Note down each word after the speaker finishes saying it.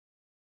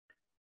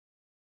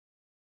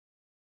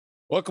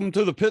Welcome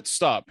to the Pit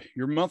Stop,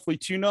 your monthly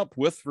tune-up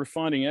with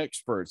refining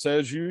experts.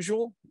 As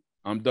usual,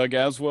 I'm Doug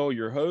Aswell,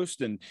 your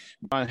host, and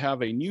I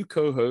have a new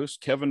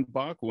co-host, Kevin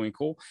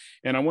Bockwinkel,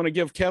 and I want to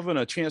give Kevin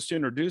a chance to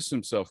introduce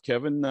himself.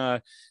 Kevin,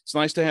 it's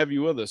nice to have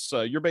you with us.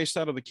 You're based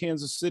out of the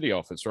Kansas City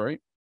office, right?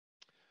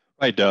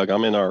 Hi, Doug.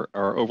 I'm in our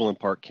Overland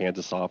Park,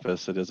 Kansas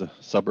office. It is a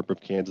suburb of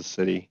Kansas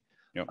City.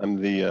 Yep.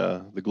 I'm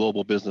the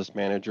global business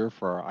manager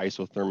for our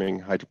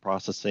isotherming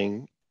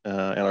hydroprocessing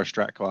and our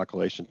strat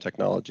coagulation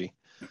technology.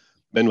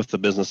 Been with the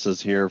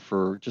businesses here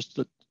for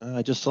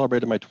I just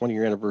celebrated my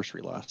 20-year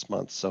anniversary last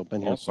month, so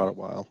been here Awesome. quite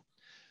a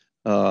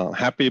while.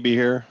 Happy to be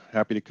here.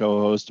 Happy to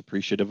co-host.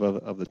 Appreciative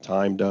of the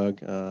time, Doug.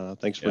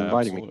 Thanks for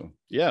inviting me.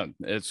 Yeah,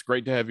 it's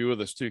great to have you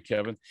with us too,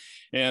 Kevin.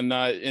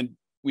 And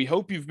we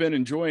hope you've been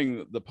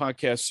enjoying the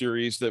podcast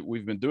series that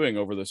we've been doing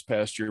over this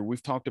past year.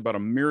 We've talked about a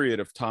myriad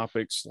of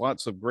topics,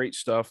 lots of great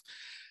stuff.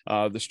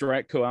 The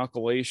strat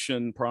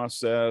coalkylation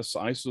process,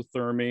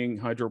 isotherming,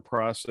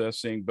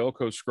 hydroprocessing,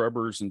 Belco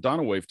scrubbers, and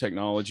Donawave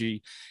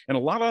technology, and a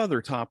lot of other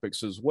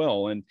topics as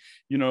well. And,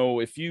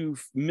 if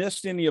you've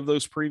missed any of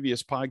those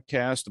previous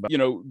podcasts,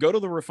 go to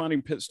the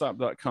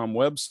refiningpitstop.com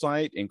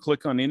website and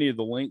click on any of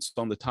the links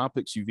on the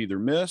topics you've either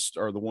missed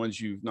or the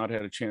ones you've not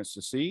had a chance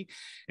to see.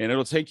 And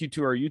it'll take you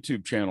to our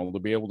YouTube channel to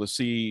be able to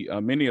see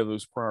many of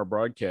those prior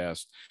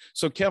broadcasts.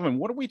 So, Kevin,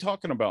 what are we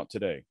talking about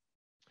today?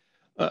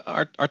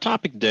 Our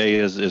topic today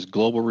is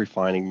global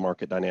refining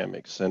market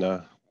dynamics in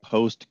a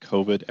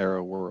post-COVID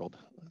era world.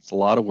 It's a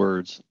lot of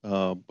words,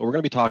 but we're going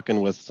to be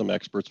talking with some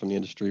experts from the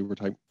industry. We're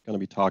going to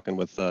be talking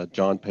with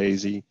John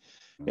Paisey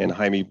and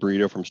Jaime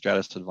Brito from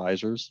Stratus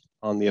Advisors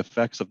on the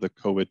effects of the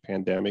COVID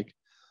pandemic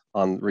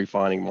on the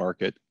refining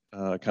market,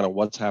 kind of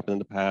what's happened in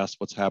the past,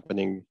 what's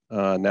happening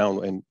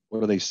now, and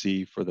what do they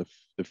see for the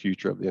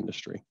future of the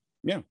industry.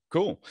 Yeah,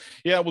 cool.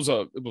 Yeah, it was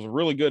a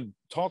really good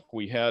talk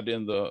we had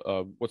in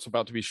the what's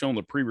about to be shown,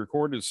 the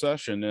pre-recorded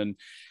session.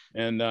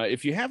 And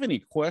if you have any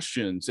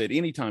questions at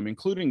any time,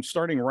 including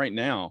starting right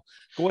now,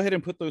 go ahead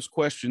and put those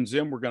questions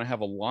in. We're going to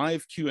have a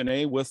live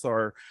Q&A with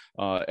our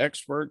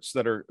experts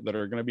that are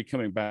going to be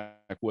coming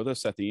back with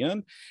us at the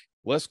end.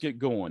 Let's get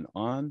going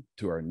on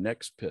to our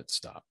next pit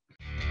stop.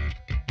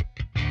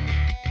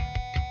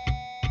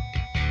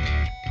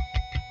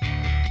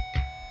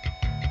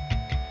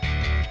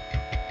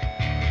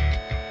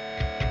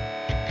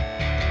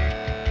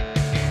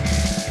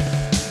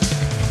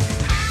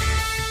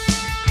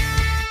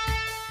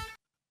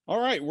 All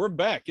right, we're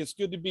back. It's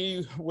good to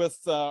be with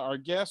our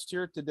guest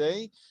here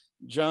today,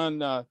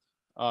 John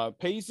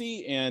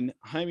Paisey and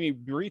Jaime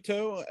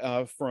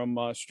Brito from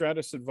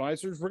Stratus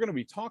Advisors. We're going to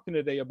be talking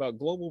today about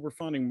global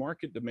refining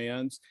market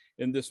demands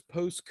in this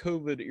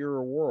post-COVID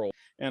era world.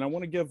 And I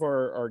want to give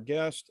our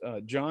guest,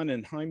 John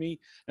and Jaime,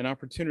 an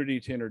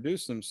opportunity to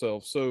introduce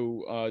themselves.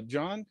 So,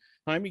 John,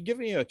 Jaime, give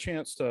me a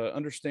chance to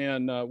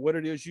understand what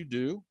it is you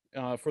do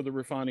for the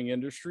refining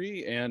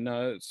industry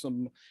and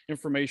some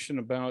information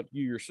about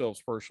you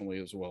yourselves personally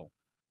as well.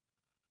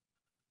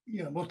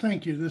 Yeah, well,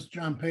 thank you. This is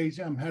John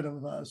Paisey. I'm head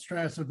of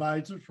Stratus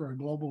Advisors for a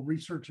global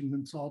research and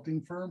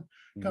consulting firm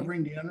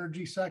covering the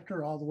energy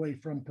sector all the way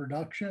from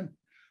production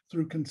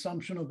through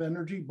consumption of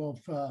energy,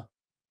 both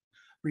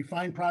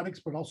refined products,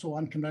 but also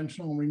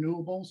unconventional and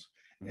renewables.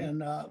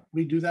 And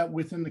we do that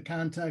within the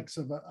context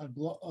of a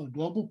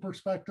global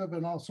perspective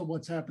and also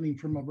what's happening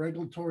from a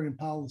regulatory and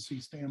policy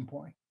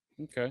standpoint.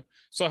 Okay.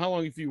 So how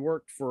long have you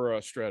worked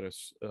for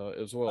Stratus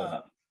as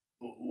well?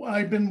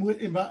 I've been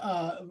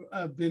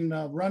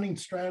running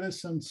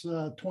Stratus since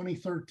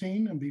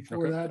 2013, and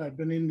before that, I've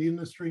been in the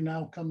industry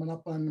now coming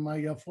up on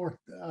my 40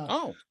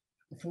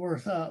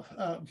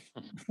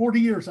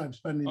 years I've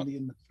spent in the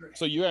industry.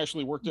 So you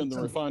actually worked in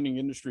the refining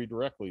industry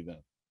directly then?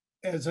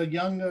 As a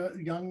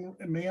young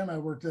man, I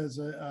worked as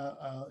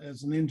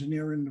an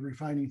engineer in the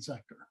refining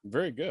sector.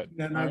 Very good.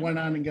 Then I went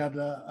on and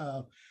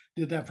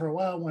did that for a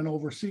while. Went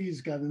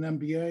overseas, got an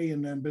MBA,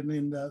 and then been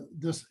in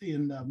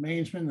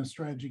management and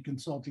strategy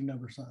consulting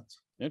ever since.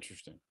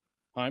 Interesting.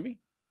 Jaime,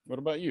 what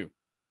about you?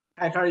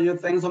 Hi, how are you?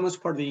 Thanks so much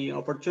for the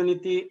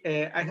opportunity.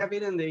 I have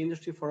been in the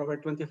industry for over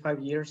 25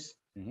 years.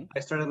 I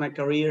started my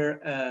career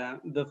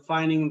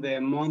defining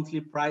the monthly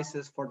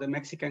prices for the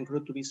Mexican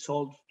crude to be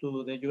sold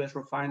to the U.S.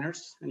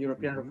 refiners and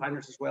European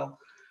refiners as well.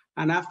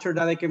 And after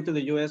that, I came to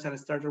the U.S. and I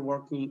started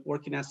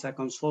working as a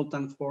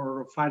consultant for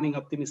refining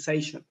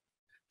optimization.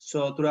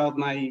 So throughout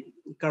my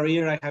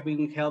career, I have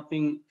been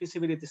helping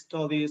feasibility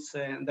studies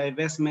and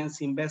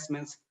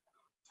investments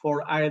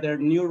for either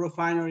new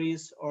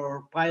refineries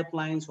or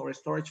pipelines or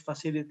storage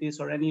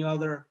facilities or any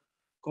other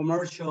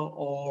commercial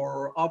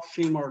or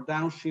upstream or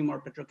downstream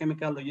or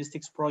petrochemical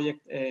logistics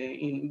project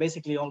in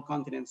basically all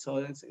continents. So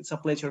it's a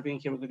pleasure being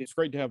here with you. It's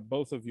great to have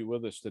both of you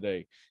with us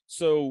today.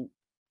 So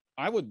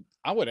I would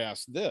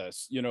ask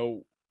this,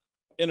 in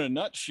a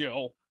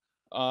nutshell,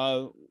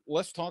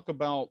 let's talk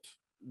about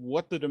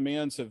what the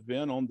demands have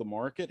been on the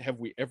market. Have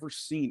we ever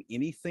seen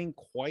anything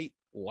quite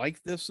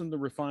like this in the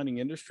refining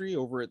industry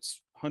over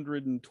its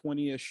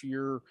 120-ish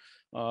year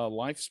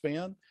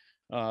lifespan?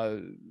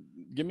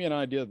 Give me an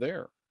idea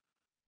there.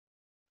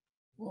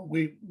 Well,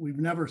 we've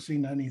never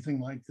seen anything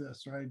like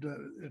this, right?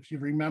 If you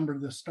remember,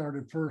 this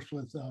started first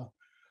with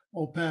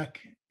OPEC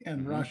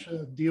and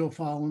Russia deal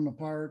falling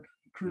apart,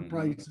 crude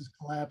prices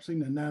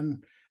collapsing,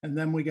 and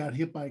then we got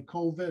hit by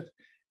COVID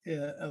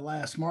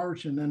last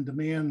March, and then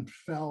demand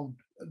fell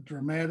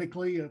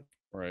dramatically,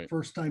 Right.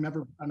 first time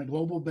ever on a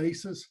global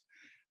basis,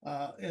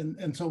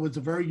 and so it's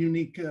a very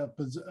unique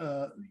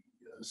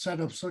set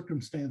of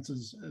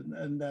circumstances,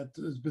 and that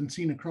has been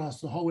seen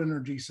across the whole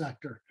energy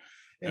sector.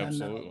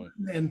 Absolutely.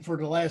 And for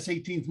the last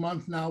 18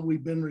 months now,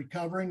 we've been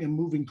recovering and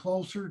moving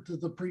closer to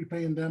the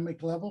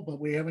pre-pandemic level, but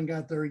we haven't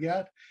got there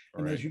yet.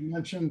 And Right. as you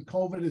mentioned,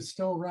 COVID is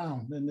still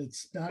around, and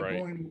it's not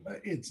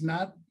it's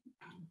not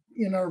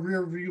in our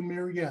rear view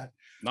mirror yet.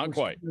 Not We're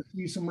quite. starting to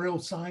see some real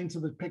signs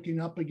of it picking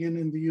up again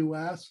in the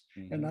US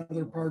and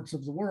other parts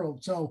of the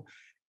world. So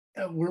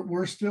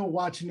we're still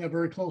watching it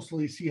very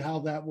closely, see how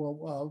that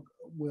will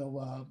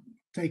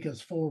take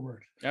us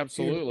forward.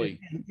 Absolutely.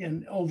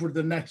 In over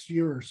the next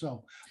year or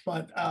so.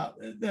 But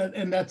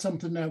that's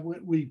something that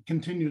we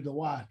continue to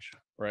watch.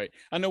 Right.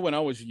 I know when I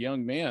was a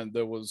young man,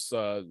 there was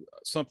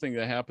something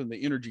that happened,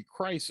 the energy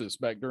crisis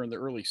back during the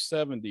early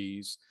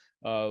 70s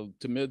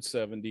to mid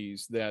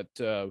 70s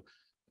that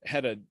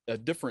had a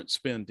different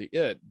spin to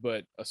it,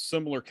 but a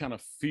similar kind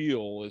of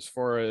feel as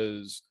far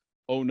as,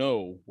 oh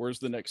no, where's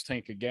the next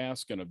tank of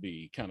gas going to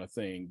be kind of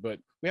thing. But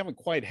we haven't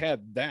quite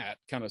had that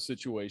kind of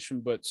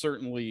situation, but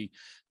certainly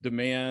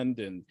demand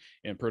and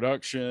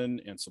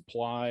production and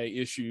supply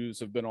issues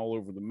have been all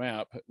over the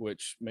map,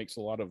 which makes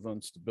a lot of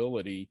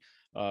instability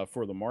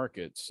for the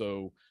market.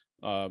 So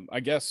I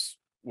guess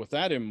with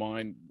that in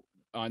mind,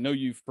 I know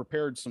you've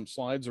prepared some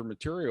slides or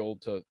material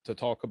to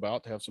talk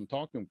about, to have some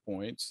talking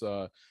points.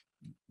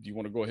 Do you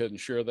want to go ahead and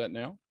share that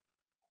now?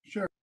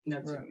 Sure.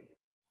 That's right.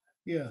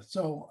 Yeah.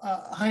 So,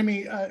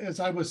 Jaime, as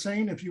I was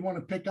saying, if you want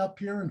to pick up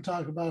here and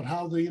talk about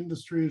how the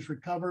industry has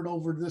recovered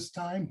over this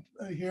time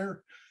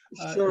here,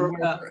 sure.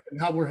 And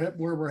how where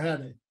we're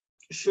headed.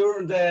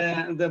 Sure.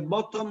 The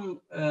bottom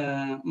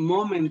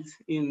moment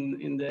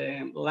in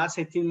the last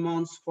 18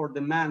 months for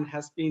demand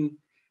has been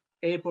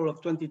April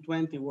of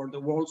 2020, where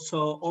the world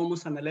saw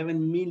almost an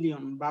 11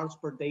 million barrels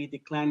per day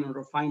decline in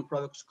refined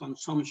products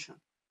consumption.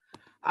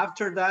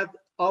 After that,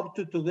 up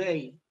to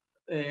today,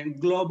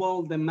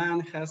 global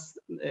demand has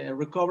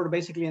recovered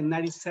basically at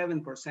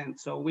 97%.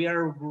 So we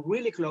are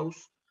really close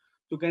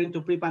to getting to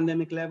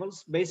pre-pandemic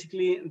levels.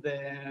 Basically,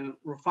 the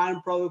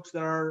refined products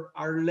that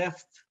are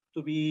left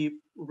to be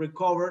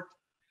recovered,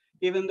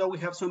 even though we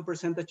have some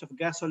percentage of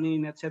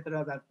gasoline, et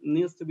cetera, that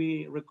needs to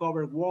be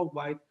recovered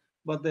worldwide.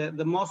 But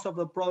the most of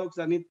the products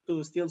that need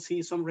to still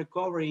see some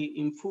recovery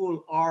in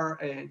full are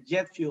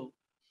jet fuel,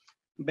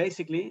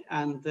 basically,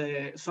 and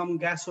some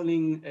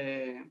gasoline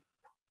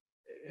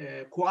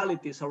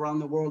qualities around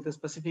the world,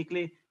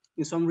 specifically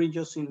in some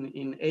regions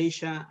in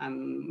Asia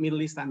and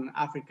Middle East and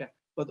Africa.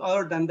 But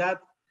other than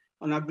that,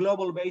 on a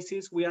global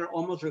basis, we are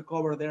almost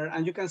recovered there.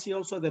 And you can see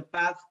also the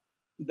path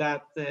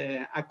that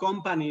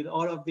accompanied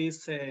all of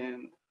this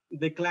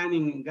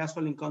declining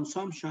gasoline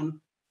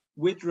consumption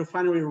with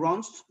refinery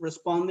runs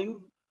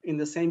responding in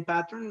the same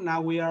pattern.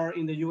 Now we are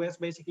in the US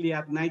basically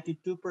at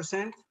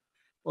 92%.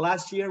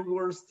 Last year, we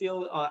were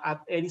still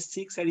at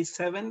 86,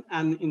 87,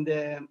 and in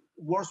the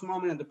worst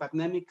moment of the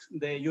pandemic,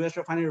 the US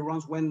refinery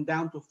runs went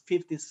down to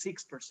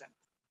 56%.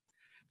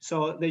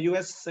 So the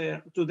US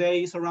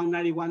today is around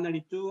 91,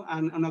 92,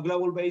 and on a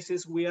global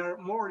basis, we are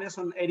more or less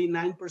on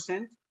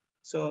 89%.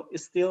 So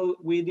still,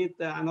 we need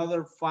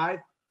another 5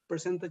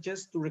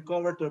 percentages to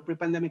recover to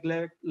pre-pandemic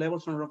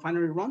levels on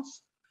refinery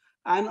runs.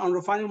 And on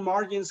refining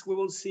margins, we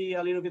will see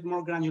a little bit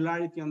more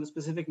granularity on the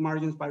specific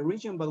margins by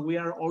region, but we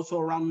are also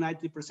around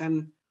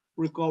 90%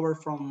 recover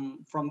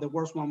from the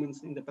worst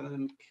moments in the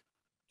pandemic.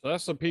 So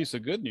that's a piece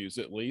of good news,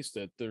 at least,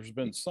 that there's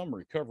been some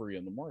recovery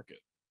in the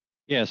market.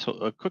 Yeah, so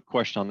a quick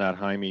question on that,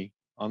 Jaime.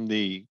 On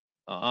the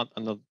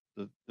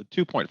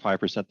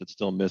 2.5% that's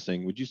still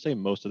missing, would you say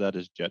most of that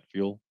is jet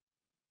fuel?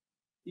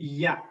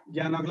 Yeah,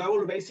 on a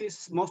global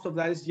basis, most of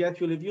that is jet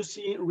fuel. If you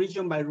see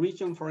region by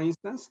region, for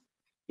instance,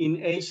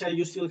 in Asia,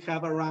 you still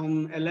have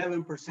around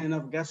 11%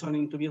 of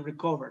gasoline to be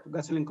recovered,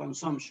 gasoline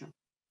consumption.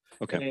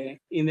 Okay.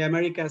 In the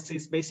Americas,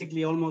 it's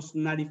basically almost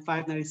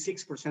 95,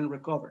 96%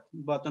 recovered.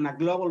 But on a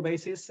global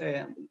basis,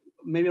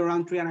 maybe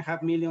around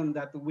 3.5 million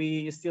that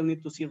we still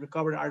need to see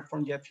recovered are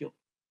from jet fuel.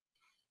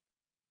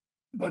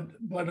 But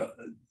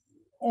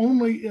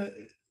only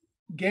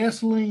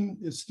gasoline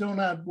is still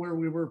not where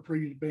we were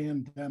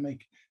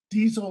pre-pandemic.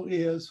 Diesel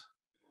is.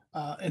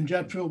 And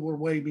jet fuel, we're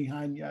way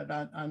behind yet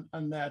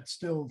on that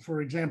still.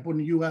 For example, in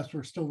the US,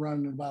 we're still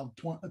running about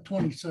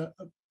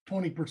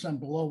 20%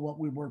 below what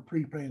we were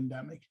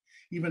pre-pandemic,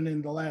 even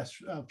in the last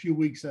few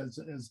weeks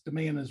as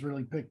demand has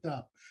really picked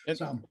up.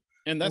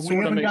 And that's we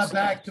haven't got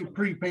back to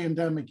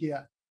pre-pandemic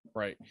yet.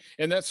 Right.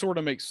 And that sort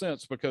of makes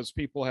sense because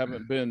people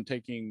haven't been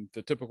taking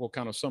the typical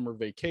kind of summer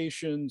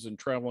vacations and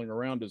traveling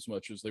around as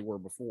much as they were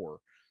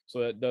before.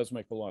 So that does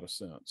make a lot of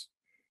sense.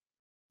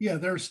 Yeah,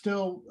 there's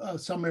still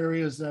some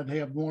areas that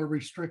have more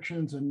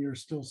restrictions, and you're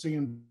still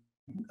seeing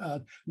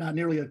not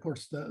nearly, of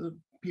course, the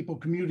people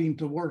commuting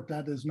to work,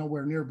 that is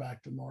nowhere near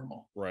back to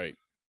normal. Right.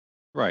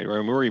 Right.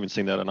 And we're even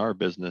seeing that in our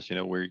business,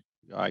 where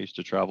I used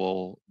to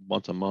travel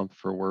once a month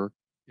for work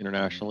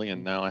internationally,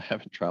 and now I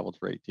haven't traveled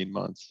for 18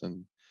 months.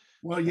 And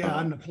well, yeah,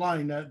 on the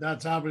plane,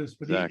 that's obvious,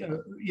 but exactly.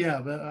 yeah,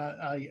 but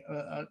I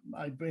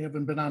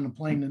haven't been on a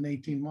plane in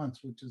 18 months,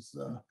 which is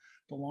the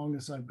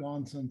longest I've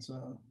gone since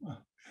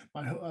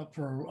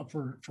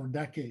for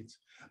decades.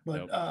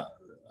 But Yep.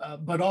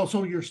 But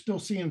also you're still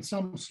seeing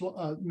some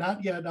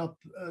not yet up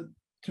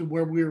to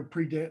where we were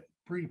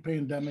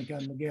pre-pandemic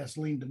on the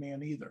gasoline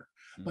demand either.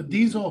 But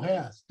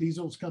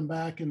diesel's come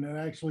back, and they're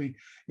actually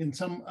in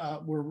some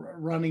we're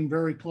running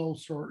very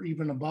close or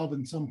even above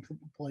in some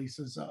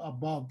places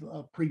above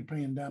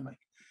pre-pandemic,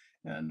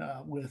 and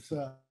with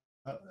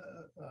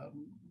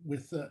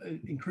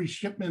increased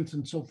shipments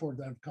and so forth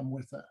that have come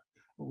with that.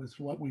 With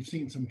what we've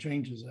seen, some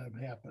changes that have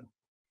happened.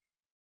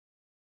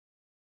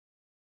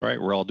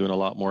 Right, we're all doing a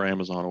lot more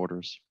Amazon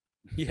orders.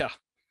 Yeah,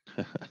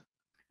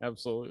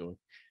 absolutely.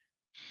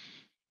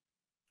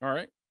 All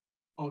right.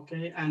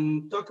 Okay,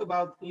 and talk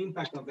about the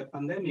impact of the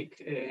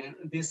pandemic.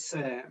 These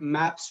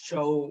maps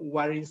show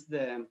what is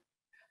the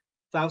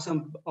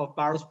 1,000 of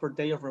barrels per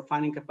day of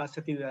refining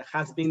capacity that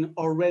has been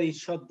already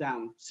shut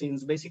down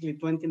since basically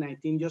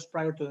 2019, just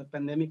prior to the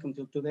pandemic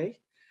until today.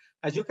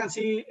 As you can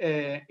see,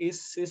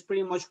 is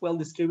pretty much well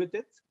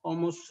distributed.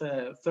 Almost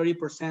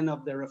 30%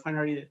 of the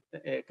refinery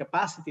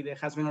capacity that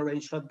has been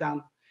already shut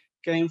down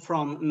came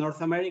from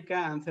North America,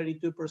 and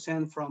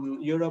 32%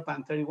 from Europe,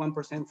 and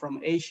 31% from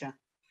Asia.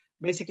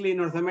 Basically, in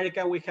North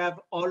America, we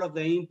have all of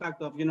the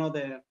impact of,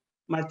 the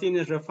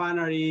Martinez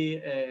refinery,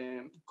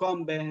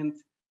 Convent,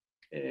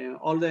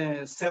 all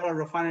the several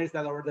refineries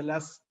that over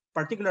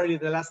particularly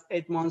the last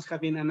 8 months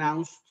have been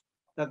announced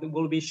that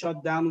will be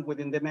shut down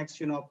within the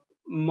next,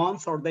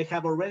 months, or they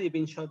have already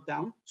been shut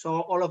down. So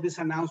all of these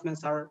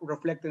announcements are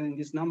reflected in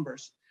these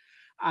numbers.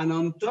 And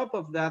on top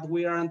of that,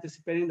 we are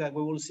anticipating that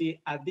we will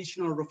see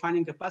additional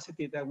refining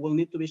capacity that will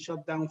need to be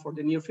shut down for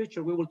the near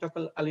future. We will talk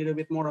a little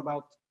bit more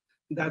about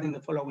that in the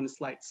following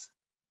slides.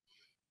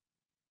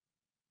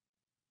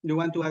 You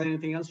want to add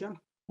anything else, John?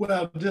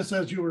 Well, just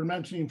as you were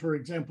mentioning, for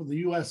example,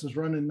 the U.S. is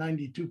running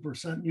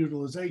 92%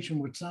 utilization,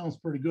 which sounds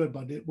pretty good,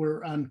 but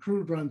we're on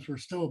crude runs, we're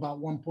still about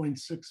 1.6,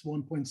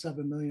 1.7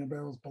 million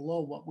barrels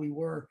below what we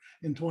were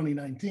in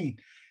 2019.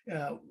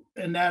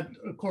 And that,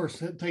 of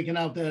course, taking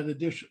out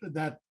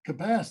that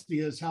capacity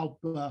has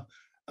helped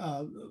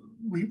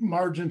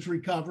margins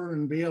recover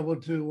and be able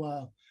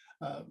to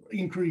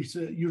increase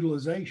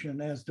utilization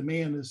as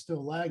demand is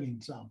still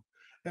lagging some.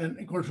 And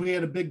of course, we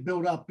had a big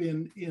buildup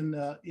in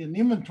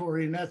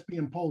inventory, and that's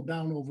being pulled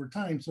down over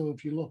time. So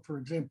if you look, for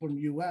example, in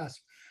the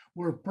U.S.,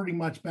 we're pretty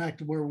much back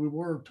to where we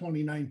were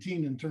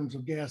 2019 in terms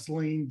of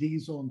gasoline,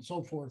 diesel, and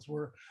so forth,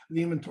 where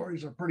the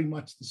inventories are pretty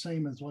much the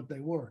same as what they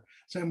were.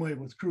 Same way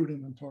with crude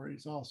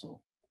inventories also.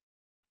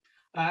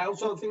 I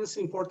also think it's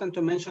important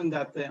to mention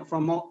that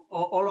from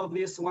all of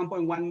this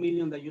 1.1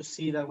 million that you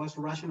see that was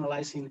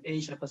rationalized in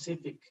Asia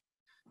Pacific,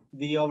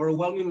 the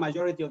overwhelming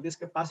majority of this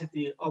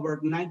capacity, over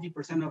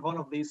 90% of all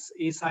of this,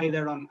 is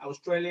either on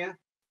Australia,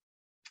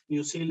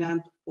 New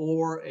Zealand,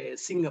 or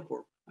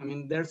Singapore. I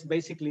mean, there's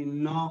basically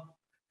no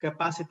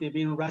capacity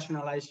being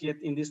rationalized yet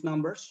in these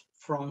numbers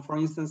from, for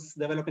instance,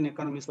 developing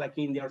economies like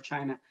India or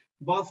China.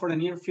 But for the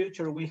near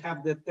future, we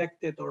have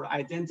detected or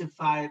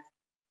identified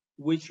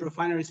which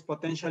refineries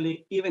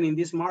potentially, even in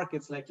these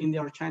markets like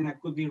India or China,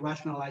 could be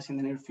rationalized in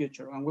the near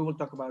future. And we will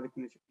talk about it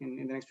in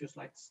the next few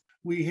slides.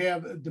 We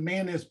have,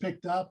 demand has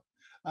picked up,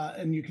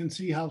 and you can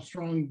see how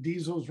strong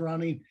diesel's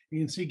running. You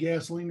can see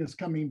gasoline is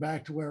coming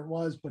back to where it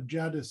was, but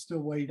jet is still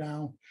way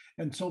down,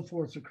 and so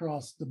forth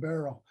across the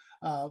barrel.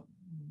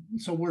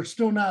 So we're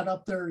still not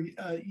up there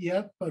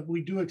yet, but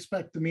we do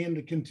expect demand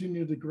to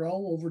continue to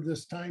grow over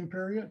this time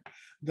period.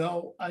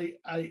 Though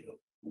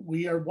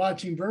we are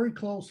watching very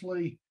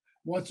closely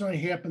what's going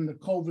to happen to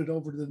COVID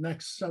over the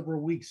next several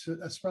weeks,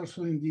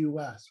 especially in the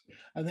U.S.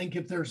 I think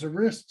if there's a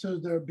risk to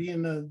there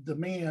being a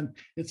demand,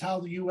 it's how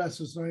the U.S.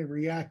 is going to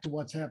react to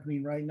what's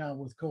happening right now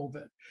with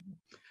COVID.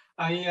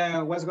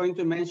 I was going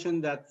to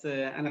mention that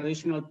an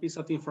additional piece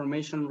of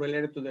information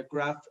related to the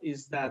graph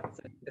is that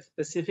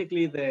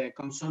specifically the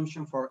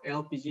consumption for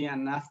LPG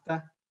and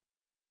naphtha,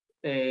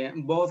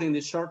 both in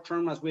the short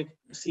term, as we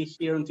see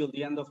here until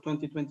the end of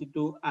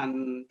 2022,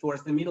 and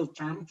towards the middle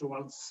term,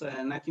 towards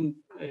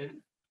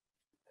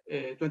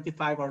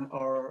 2025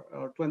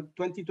 or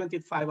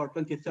 2025 or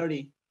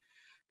 2030,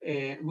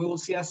 we will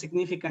see a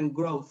significant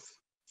growth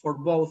for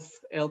both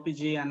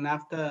LPG and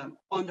naphtha,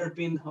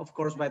 underpinned, of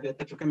course, by the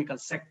petrochemical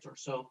sector.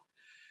 So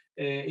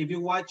if you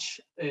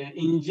watch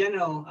in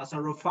general as a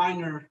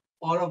refiner,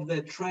 all of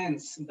the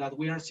trends that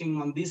we are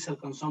seeing on diesel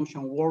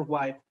consumption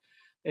worldwide,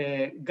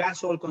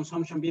 gas oil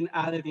consumption being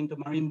added into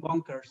marine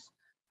bunkers,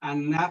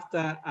 and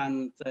naphtha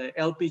and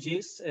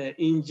LPGs,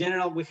 in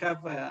general, we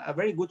have a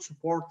very good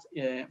support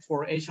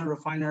for Asian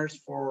refiners,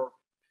 for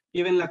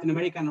even Latin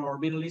American or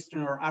Middle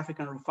Eastern or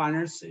African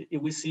refiners.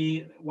 If we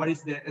see what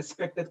is the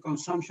expected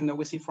consumption that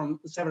we see from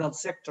several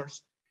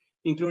sectors,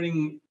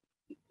 including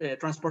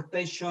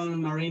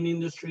transportation, marine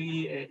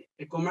industry,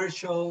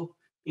 commercial,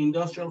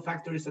 industrial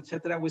factories,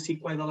 etc., we see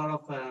quite a lot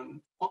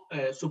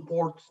of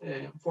support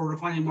for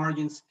refining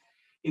margins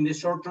in the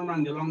short term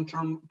and the long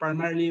term,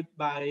 primarily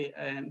by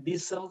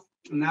diesel,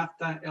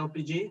 naphtha,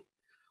 LPG,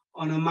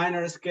 on a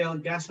minor scale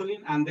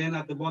gasoline, and then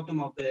at the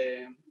bottom of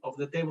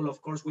the table,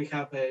 of course, we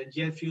have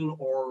jet fuel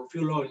or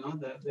fuel oil, no?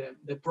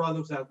 the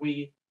products that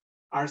we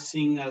are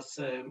seeing as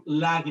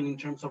lagging in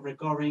terms of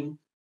recovering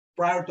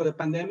prior to the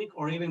pandemic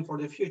or even for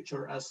the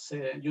future, as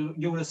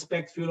you would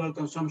expect fuel oil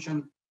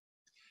consumption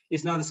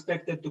is not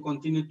expected to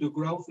continue to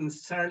grow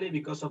necessarily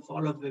because of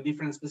all of the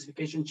different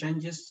specification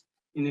changes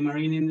in the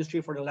marine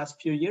industry for the last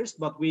few years,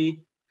 but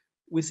we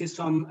see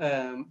some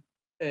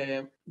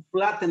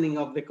flattening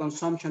of the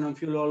consumption of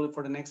fuel oil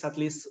for the next at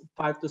least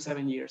 5 to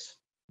 7 years.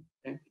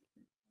 Okay.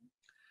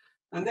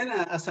 And then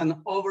as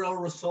an overall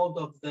result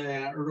of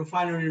the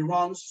refinery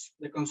runs,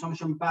 the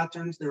consumption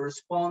patterns, the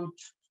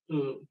response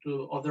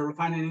of the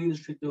refining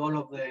industry to all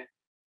of the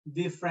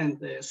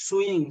different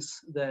swings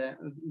that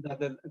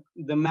the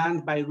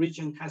demand by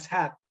region has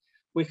had,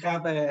 we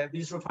have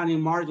these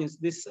refining margins.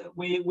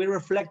 We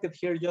reflected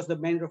here just the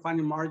main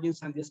refining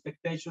margins and the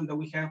expectation that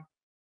we have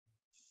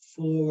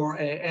for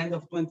end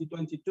of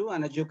 2022.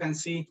 And as you can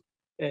see,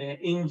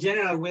 in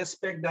general, we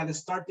expect that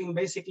starting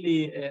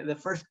basically the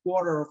first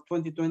quarter of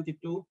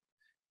 2022,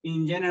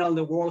 in general,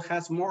 the world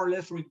has more or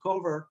less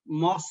recovered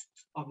most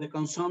of the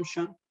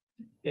consumption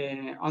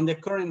on the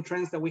current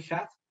trends that we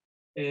have.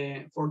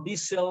 For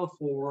diesel,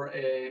 for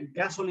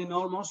gasoline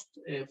almost,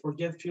 for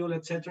jet fuel,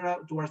 etc.,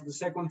 towards the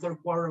second, third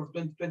quarter of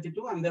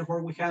 2022. And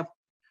therefore, we have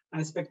an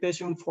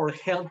expectation for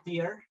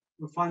healthier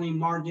refining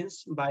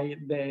margins by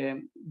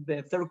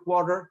the third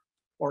quarter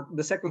or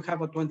the second half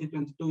of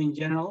 2022 in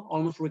general,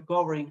 almost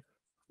recovering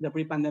the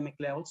pre-pandemic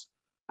levels.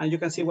 And you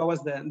can see what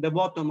was the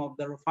bottom of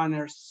the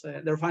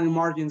refining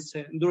margins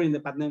during the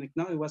pandemic.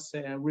 No, it was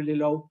really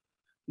low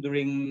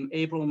during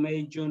April,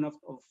 May, June of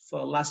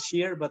last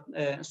year. But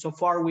so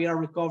far, we are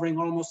recovering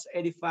almost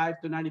 85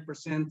 to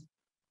 90%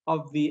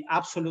 of the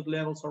absolute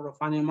levels of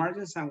refining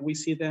margins, and we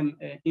see them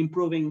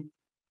improving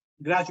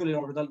gradually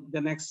over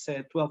the next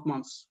 12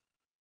 months.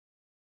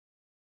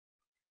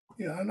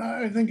 Yeah, and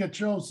I think it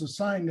shows the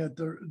sign that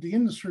the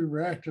industry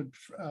reacted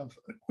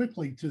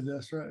quickly to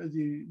this. Right?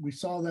 We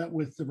saw that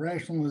with the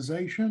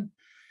rationalization,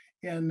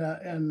 and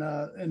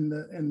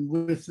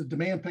with the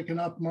demand picking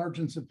up,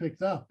 margins have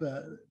picked up,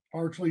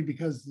 partially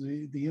because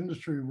the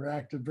industry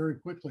reacted very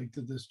quickly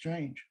to this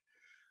change.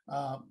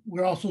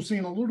 We're also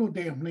seeing a little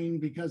dampening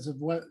because of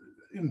what,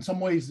 in some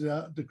ways,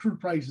 the crude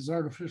price is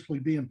artificially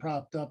being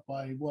propped up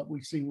by what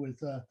we see with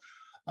the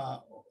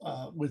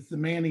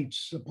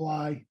managed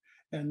supply.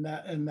 And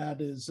that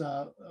is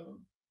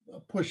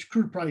pushed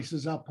crude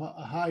prices up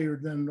higher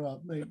than,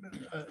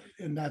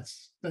 and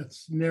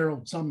that's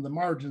narrowed some of the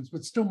margins,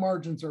 but still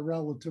margins are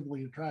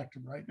relatively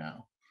attractive right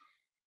now.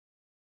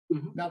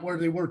 Mm-hmm. Not where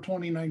they were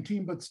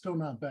 2019, but still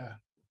not bad.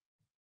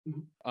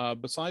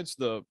 Besides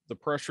the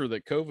pressure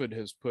that COVID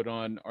has put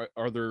on,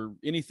 are there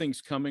any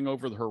things coming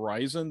over the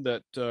horizon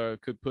that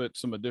could put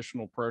some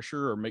additional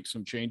pressure or make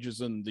some changes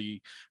in the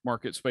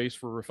market space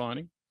for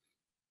refining?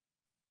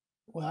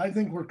 Well, I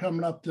think we're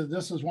coming up to,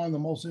 this is one of the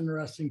most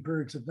interesting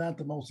periods, if not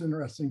the most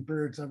interesting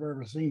periods I've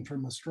ever seen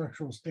from a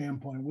structural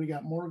standpoint. We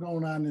got more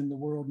going on in the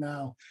world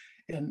now.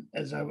 And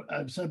as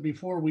I've said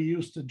before, we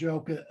used to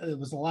joke, it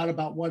was a lot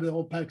about what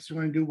OPEC's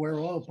going to do, where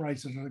oil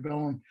prices are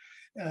going.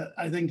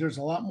 I think there's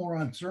a lot more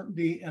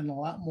uncertainty and a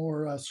lot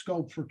more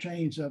scope for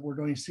change that we're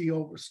going to see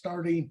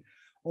starting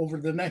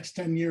over the next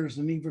 10 years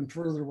and even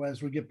further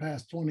as we get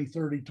past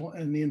 2030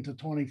 and into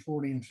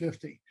 2040 and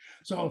 50.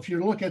 So if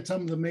you look at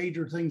some of the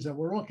major things that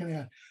we're looking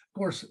at, of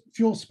course,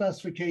 fuel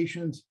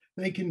specifications,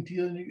 they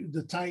continue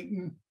to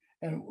tighten,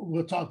 and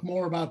we'll talk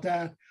more about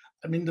that.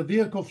 I mean, the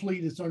vehicle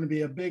fleet is going to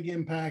be a big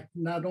impact,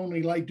 not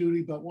only light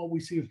duty, but what we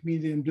see with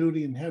medium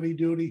duty and heavy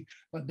duty,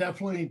 but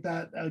definitely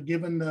that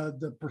given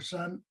the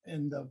percent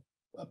and the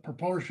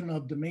proportion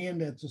of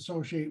demand that's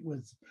associated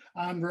with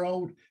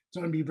on-road, it's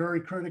going to be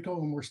very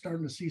critical, and we're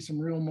starting to see some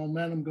real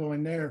momentum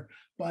going there.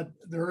 But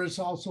there is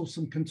also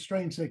some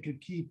constraints that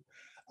could keep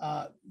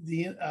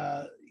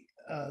the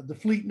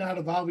fleet not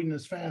evolving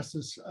as fast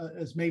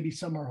as maybe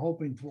some are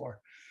hoping for.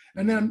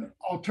 And then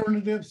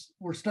alternatives,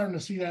 we're starting to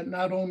see that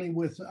not only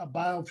with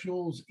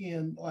biofuels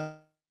in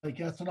like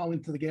ethanol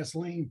into the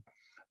gasoline,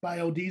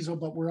 biodiesel,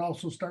 but we're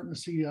also starting to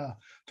see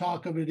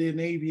talk of it in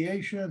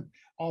aviation,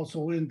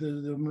 also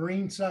into the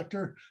marine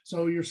sector.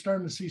 So you're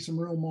starting to see some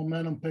real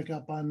momentum pick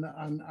up on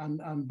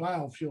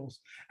biofuels.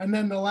 And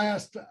then the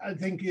last, I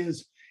think,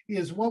 is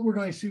what we're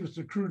going to see with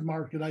the crude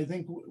market. I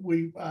think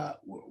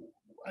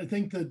I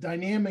think the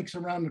dynamics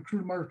around the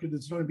crude market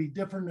is going to be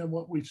different than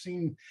what we've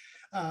seen,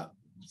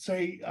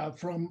 say,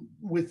 from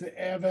with the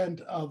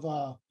advent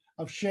of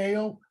of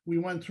shale. We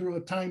went through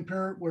a time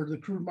period where the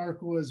crude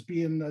market was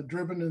being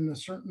driven in a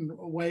certain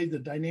way. The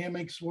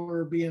dynamics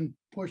were being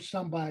pushed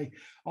some by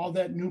all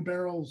that new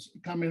barrels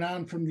coming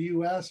on from the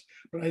US.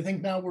 But I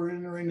think now we're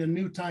entering a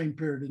new time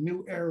period, a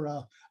new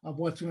era of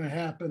what's going to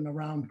happen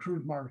around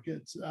crude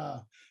markets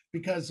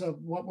because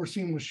of what we're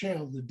seeing with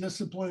shale, the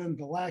discipline,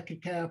 the lack of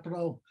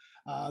capital,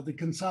 the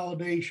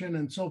consolidation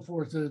and so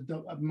forth.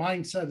 The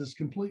mindset has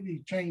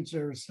completely changed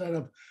there. Instead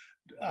of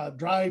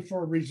drive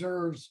for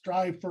reserves,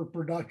 drive for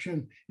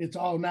production, it's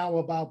all now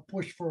about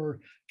push for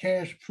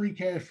cash, free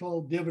cash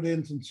flow,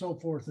 dividends, and so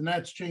forth. And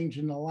that's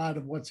changing a lot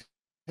of what's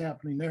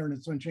happening there, and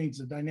it's going to change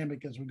the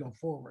dynamic as we go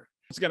forward.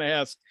 I was going to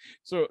ask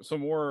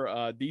some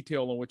more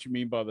detail on what you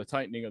mean by the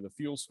tightening of the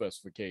fuel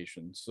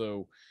specifications.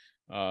 So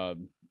yeah,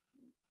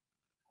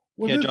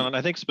 John,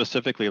 I think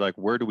specifically, like,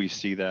 where do we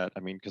see that? I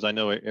mean, because I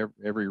know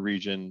every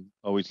region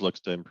always looks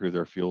to improve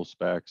their fuel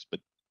specs, but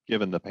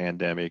given the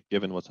pandemic,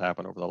 given what's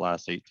happened over the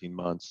last 18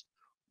 months,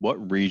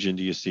 what region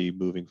do you see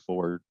moving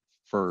forward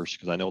first?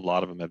 Because I know a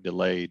lot of them have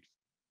delayed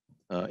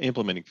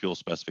implementing fuel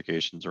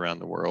specifications around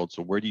the world.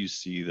 So where do you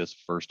see this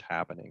first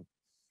happening?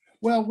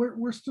 Well,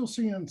 we're still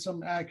seeing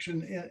some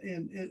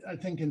action I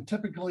think, and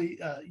typically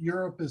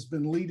Europe has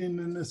been leading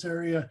in this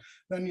area.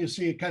 Then you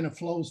see it kind of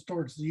flows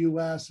towards the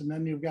US, and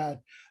then you've got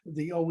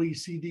the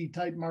OECD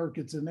type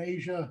markets in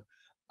Asia.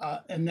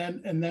 And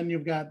then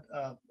you've got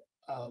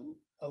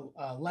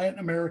Latin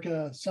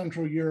America,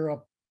 Central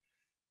Europe,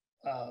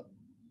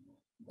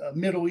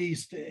 Middle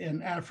East,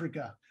 and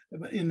Africa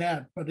in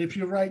that. But if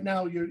you're right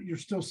now, you're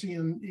still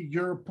seeing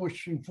Europe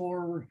pushing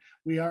forward.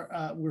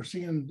 We're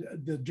seeing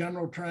the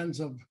general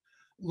trends of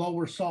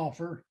lower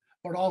sulfur,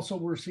 but also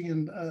we're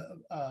seeing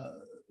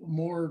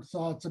more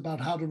thoughts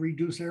about how to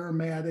reduce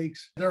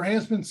aromatics. There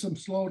has been some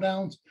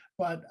slowdowns,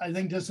 but I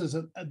think this is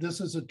a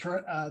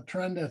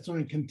trend that's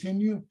going to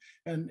continue,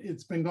 and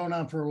it's been going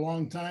on for a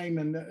long time.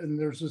 And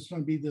there's just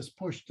going to be this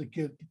push to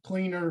get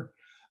cleaner,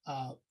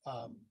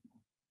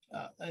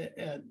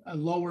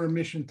 lower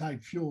emission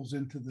type fuels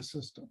into the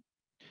system.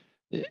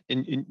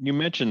 And you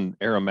mentioned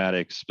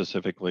aromatics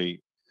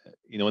specifically.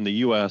 You know, in the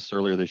U.S.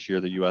 earlier this year,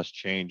 the U.S.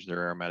 changed their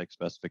aromatic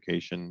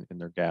specification in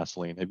their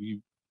gasoline. Have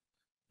you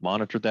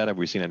monitored that? Have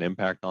we seen an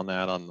impact on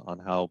that, on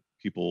how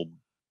people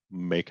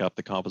make up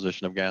the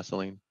composition of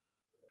gasoline?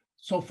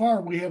 So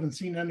far, we haven't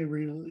seen any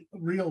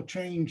real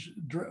change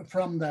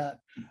from that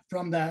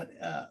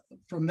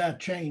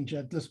change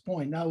at this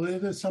point. Now,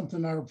 it is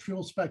something our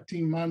fuel spec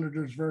team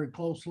monitors very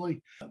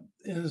closely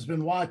and has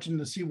been watching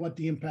to see what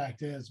the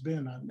impact has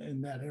been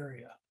in that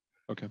area.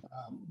 Okay.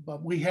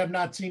 But we have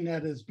not seen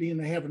that as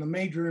having a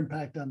major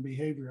impact on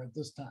behavior at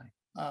this time.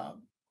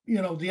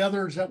 You know, the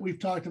others that we've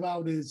talked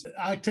about is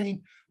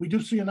octane. We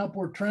do see an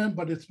upward trend,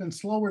 but it's been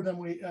slower than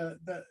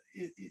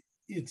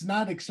it's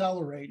not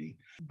accelerating,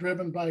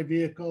 driven by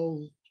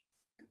vehicles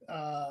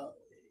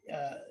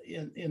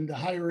in the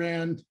higher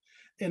end.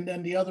 And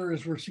then the other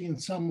is we're seeing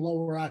some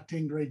lower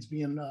octane grades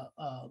being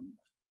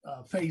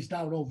phased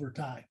out over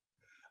time.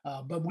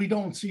 But we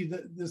don't see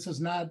that this is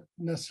not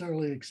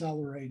necessarily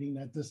accelerating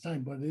at this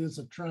time, but it is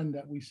a trend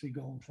that we see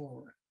going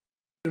forward.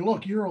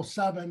 Look, Euro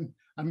 7,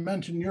 I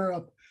mentioned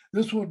Europe.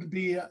 This would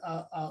be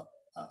a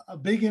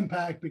big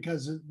impact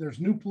because there's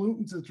new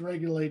pollutants it's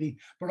regulating,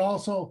 but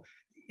also,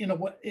 you know,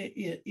 what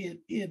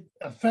it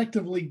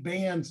effectively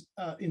bans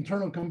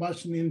internal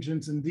combustion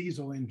engines and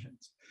diesel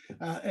engines.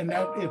 And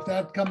that, if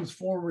that comes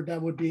forward, that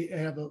would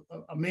have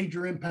a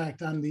major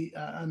impact on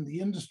the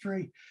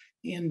industry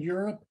in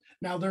Europe.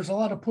 Now, there's a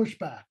lot of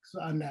pushbacks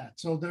on that.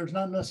 So there's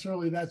not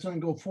necessarily that's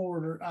going to go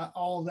forward or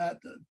all that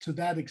to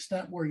that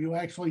extent where you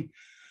actually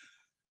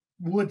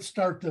would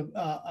start to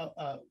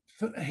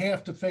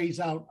have to phase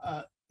out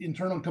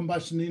internal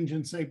combustion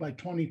engines, say by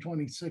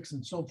 2026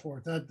 and so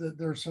forth.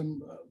 There's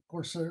some, of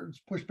course, there's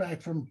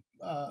pushback from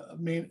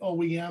main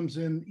OEMs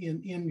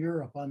in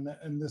Europe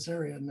in this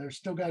area, and they're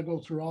still got to go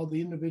through all the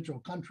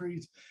individual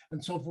countries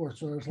and so forth.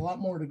 So there's a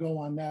lot more to go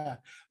on that.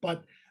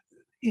 But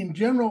in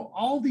general,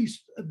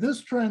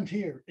 this trend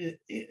here,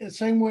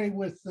 same way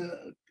with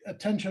the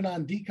attention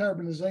on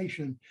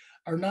decarbonization,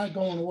 are not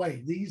going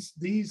away.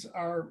 These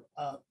are,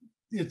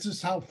 it's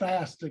just how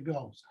fast it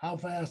goes.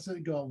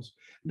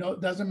 No, it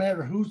doesn't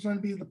matter who's going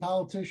to be the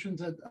politicians,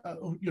 that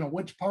you know,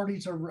 which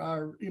parties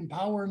are in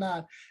power or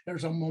not.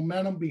 There's a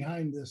momentum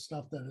behind this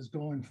stuff that is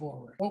going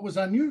forward. What was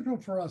unusual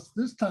for us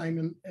this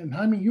time, and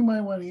Jaime, you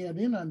might want to add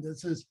in on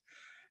this, is,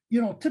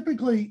 you know,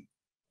 typically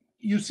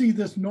you see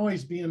this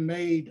noise being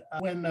made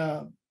when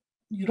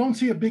you don't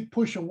see a big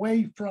push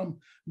away from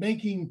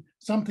making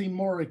something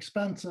more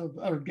expensive,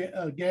 or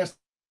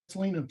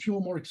gasoline and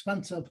fuel more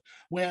expensive,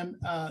 when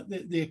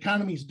the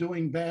economy is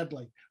doing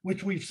badly,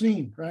 which we've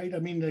seen, right? I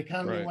mean, the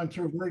economy went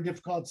through a very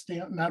difficult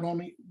state, not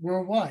only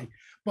worldwide,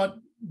 but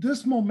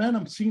this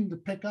momentum seemed to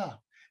pick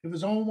up. It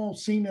was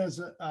almost seen as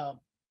a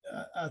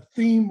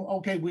theme.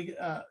 Okay,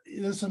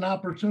 this is an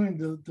opportunity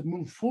to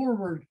move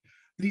forward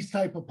these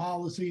type of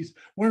policies,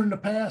 where in the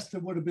past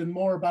it would have been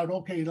more about,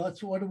 okay,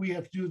 what do we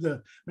have to do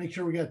to make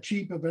sure we got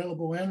cheap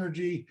available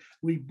energy?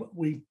 We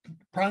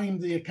prime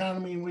the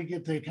economy and we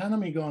get the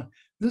economy going.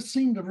 This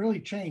seemed to really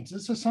change.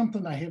 This is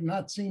something I have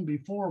not seen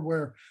before,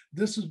 where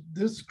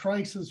this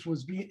crisis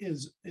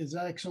is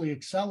actually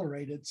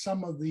accelerated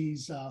some of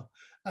these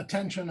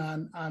attention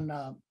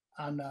on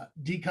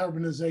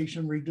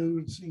decarbonization,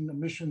 reducing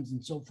emissions,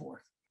 and so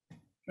forth.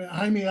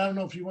 Jaime, I don't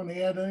know if you want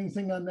to add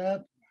anything on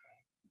that.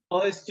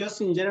 Well, it's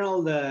just in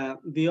general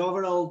the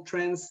overall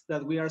trends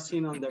that we are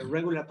seeing on the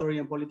regulatory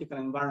and political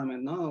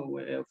environment. No,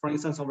 for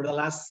instance, over the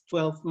last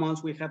 12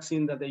 months, we have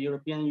seen that the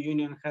European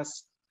Union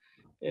has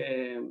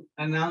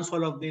announced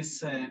all of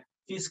these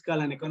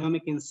fiscal and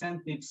economic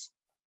incentives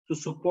to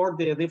support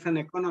the different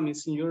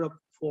economies in Europe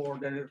for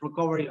the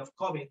recovery of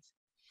COVID.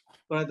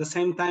 But at the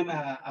same time,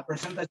 a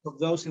percentage of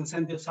those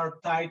incentives are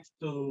tied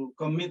to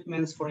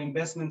commitments for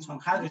investments on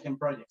hydrogen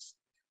projects,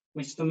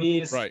 which to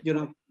me is, right,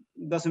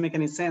 doesn't make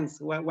any sense.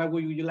 Why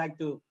would you like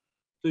to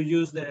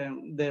use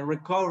the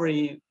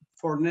recovery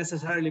for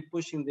necessarily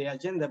pushing the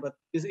agenda? But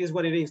it's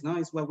what it is, no?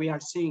 It's what we are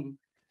seeing.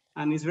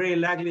 And it's very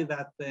likely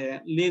that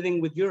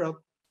leading with Europe,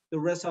 the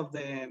rest of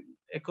the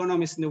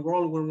economies in the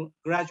world will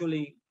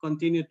gradually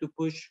continue to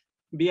push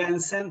via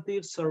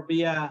incentives or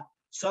via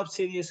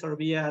subsidies or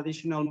via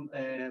additional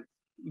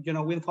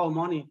windfall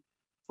money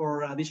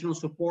for additional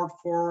support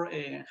for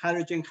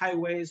hydrogen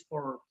highways,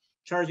 for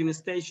charging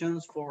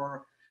stations,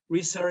 for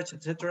research,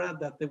 etc.,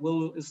 that they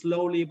will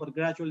slowly but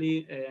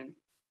gradually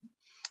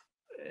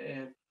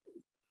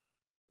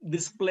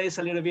displace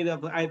a little bit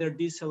of either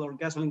diesel or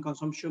gasoline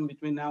consumption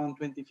between now and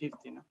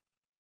 2050. No?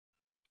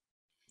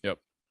 Yep.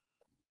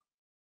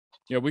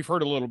 Yeah, we've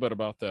heard a little bit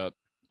about that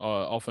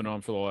off and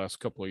on for the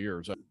last couple of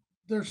years.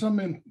 There's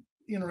some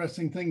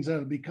interesting things that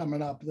will be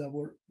coming up that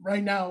we're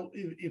right now.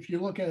 If you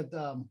look at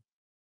the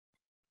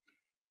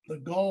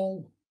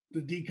goal to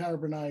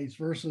decarbonize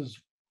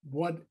versus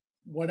what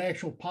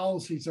actual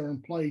policies are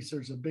in place,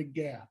 there's a big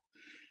gap.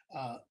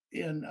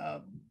 And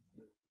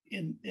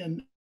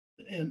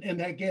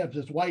that gap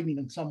is widening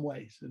in some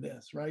ways. It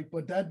is, right?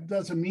 But that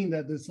doesn't mean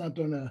that it's not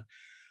going to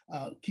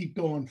keep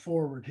going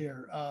forward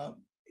here.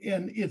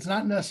 And it's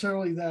not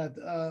necessarily that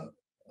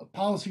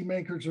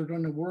policymakers are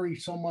going to worry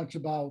so much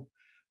about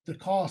the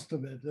cost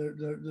of it.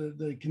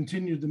 They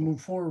continue to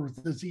move forward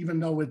with this, even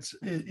though it's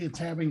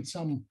having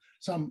some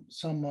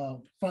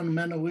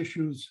fundamental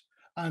issues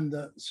on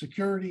the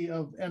security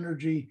of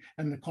energy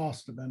and the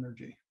cost of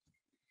energy.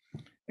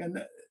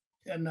 And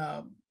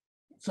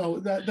so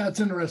that's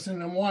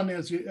interesting. And one,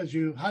 as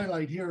you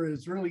highlight here,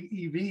 is really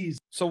EVs.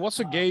 So what's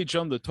a gauge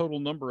on the total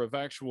number of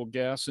actual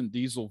gas and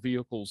diesel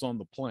vehicles on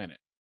the planet?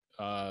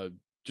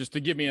 Just to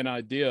give me an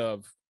idea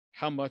of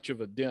how much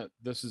of a dent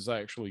this is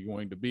actually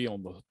going to be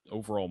on the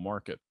overall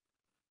market.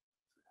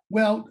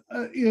 Well,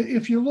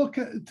 if you look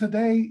at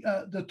today,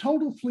 the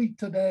total fleet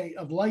today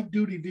of light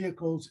duty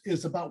vehicles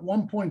is about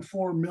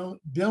 1.4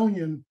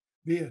 billion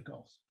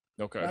vehicles.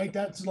 Okay. Right.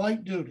 That's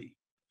light duty.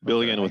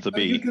 Billion Okay. with a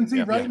B. You can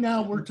see right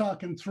now we're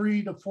talking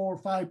 3 to 4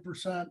 or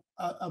 5%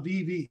 of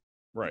EV.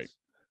 Right.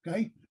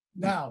 Okay.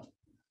 Now,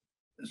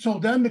 so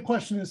then the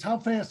question is, how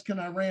fast can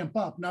I ramp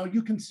up? Now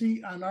you can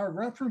see on our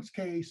reference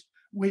case,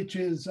 which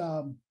is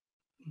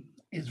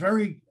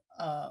very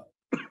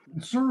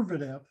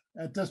conservative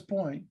at this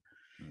point.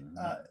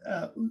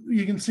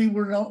 You can see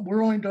we're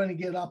only going to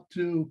get up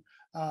to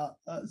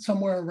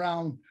somewhere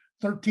around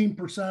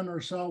 13% or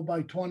so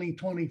by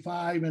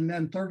 2025, and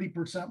then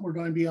 30%. We're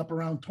going to be up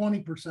around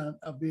 20%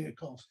 of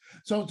vehicles.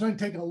 So it's going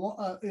to take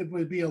it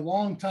would be a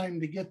long time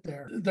to get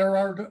there. There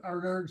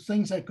are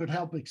things that could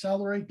help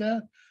accelerate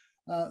that,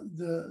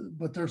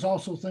 but there's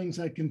also things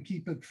that can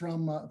keep it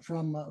from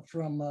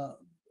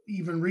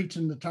even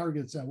reaching the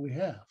targets that we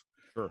have.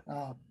 Sure.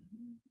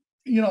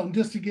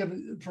 Just to give,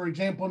 for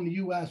example, in the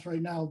U.S.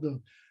 right now, the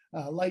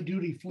light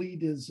duty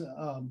fleet is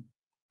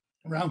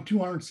around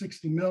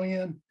 260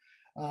 million.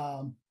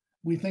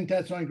 We think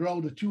that's going to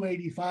grow to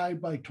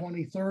 285 by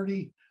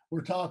 2030.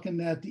 We're talking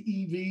that the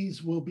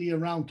EVs will be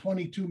around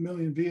 22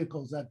 million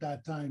vehicles at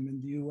that time in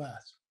the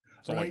U.S.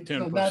 So right?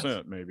 like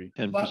 10%, maybe.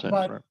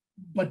 10%.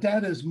 But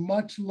that is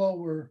much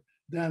lower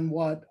than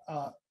what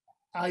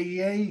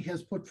IEA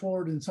has put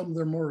forward in some of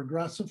their more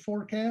aggressive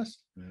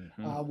forecasts,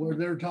 where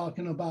they're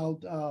talking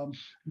about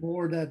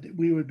more that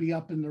we would be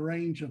up in the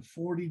range of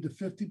 40 to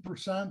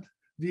 50%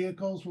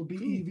 vehicles will be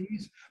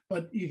EVs.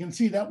 But you can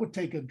see that would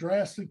take a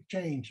drastic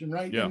change. And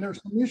right, and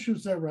there's some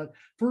issues there. Right?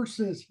 First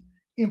is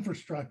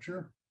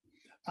infrastructure.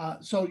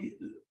 So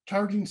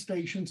charging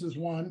stations is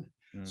one.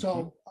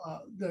 So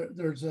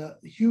there's a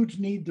huge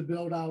need to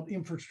build out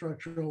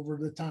infrastructure over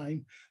the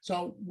time.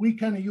 So we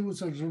kind of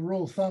use as a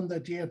rule of thumb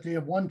that you have to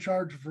have one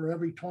charger for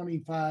every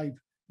 25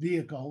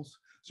 vehicles.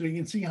 So you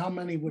can see how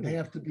many would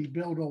have to be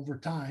built over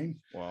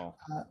time. Wow.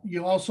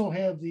 You also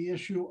have the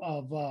issue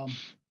of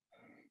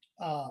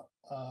a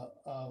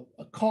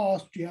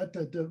cost yet,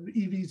 that the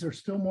EVs are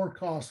still more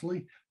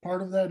costly.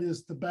 Part of that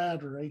is the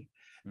battery.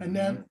 And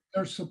then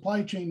there's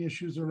supply chain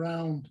issues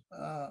around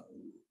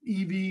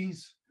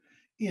EVs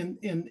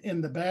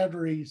in the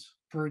batteries,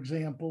 for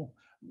example,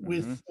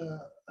 with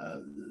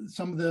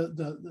some of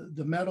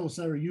the metals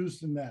that are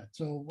used in that.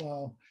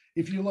 So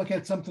if you look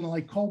at something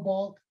like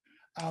cobalt,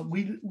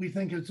 we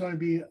think it's going to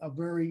be a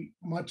very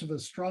much of a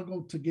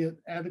struggle to get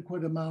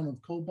adequate amount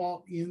of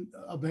cobalt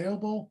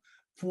available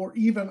for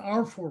even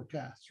our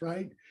forecasts,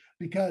 right?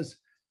 Because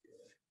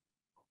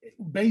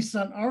based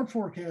on our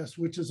forecast,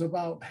 which is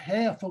about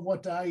half of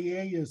what the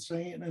IEA is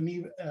saying, and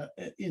even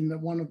in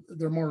one of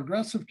their more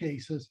aggressive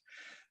cases,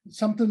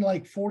 something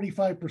like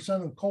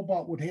 45% of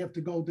cobalt would have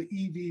to go to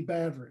EV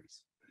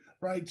batteries,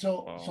 right?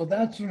 So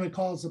that's going to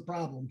cause the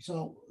problem.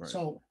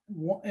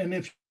 And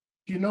if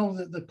you know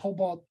that the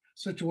cobalt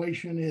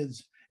situation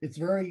it's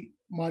very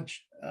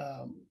much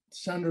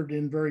centered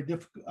in very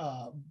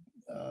difficult,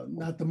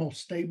 not the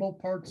most stable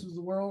parts of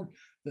the world.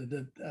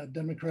 The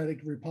Democratic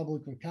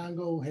Republic of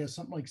Congo has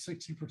something like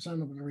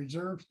 60% of the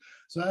reserves.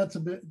 So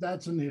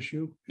that's an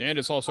issue. And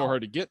it's also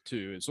hard to get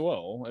to as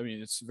well. I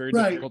mean, it's very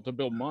difficult to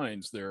build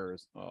mines there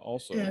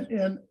also.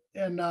 And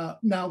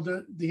now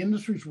the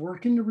industry's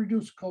working to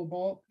reduce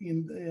cobalt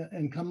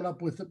and coming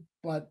up with it,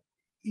 but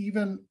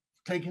even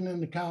taking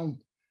into account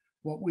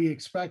what we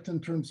expect in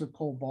terms of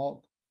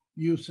cobalt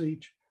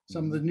usage,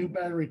 some of the new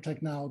battery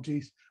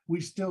technologies, we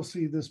still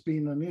see this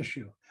being an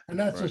issue. And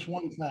that's just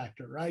one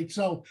factor, right?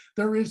 So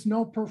there is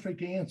no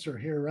perfect answer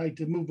here, right?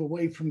 To move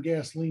away from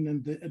gasoline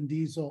and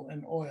diesel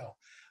and oil.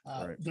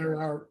 There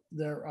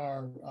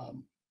are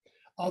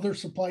other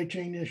supply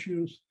chain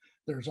issues.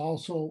 There's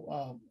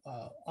also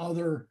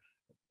other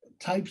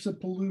types of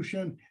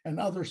pollution and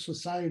other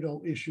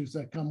societal issues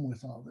that come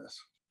with all this.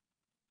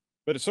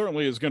 But it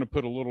certainly is going to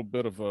put a little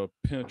bit of a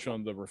pinch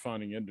on the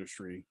refining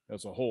industry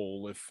as a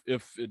whole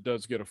if it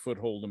does get a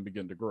foothold and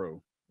begin to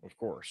grow, of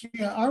course.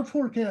 Yeah, our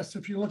forecast,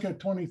 if you look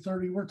at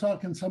 2030, we're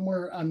talking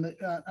somewhere on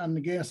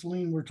the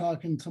gasoline, we're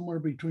talking somewhere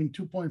between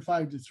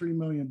 2.5 to 3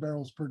 million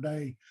barrels per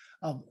day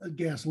of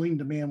gasoline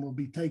demand will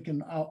be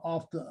taken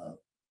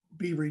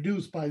be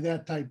reduced by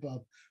that type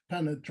of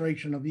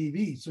penetration of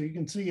EV. So you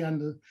can see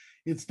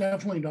it's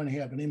definitely going to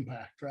have an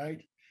impact,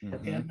 right?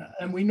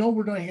 And we know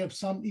we're going to have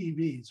some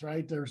EVs,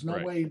 right? There's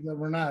no way that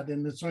we're not,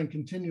 and it's going to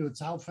continue. It's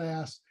how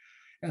fast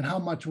and how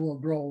much will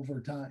it grow over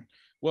time.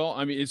 Well,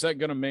 I mean, is that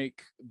going to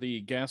make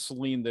the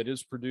gasoline that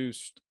is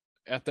produced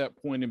at that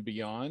point and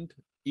beyond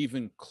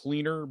even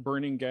cleaner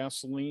burning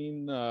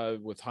gasoline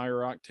with higher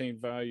octane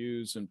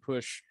values and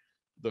push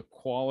the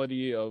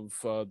quality of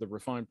the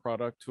refined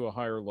product to a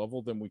higher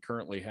level than we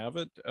currently have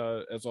it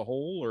as a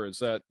whole, or is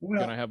that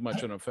going to have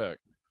much an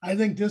effect? I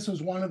think this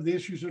is one of the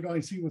issues you're going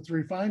to see with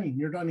refining.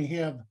 You're going to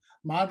have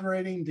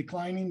moderating,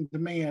 declining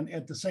demand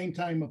at the same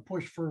time, a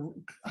push for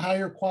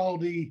higher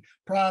quality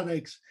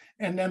products,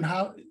 and then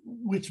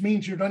which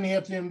means you're going to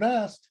have to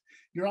invest.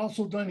 You're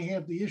also going to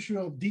have the issue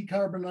of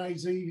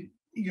decarbonizing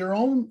your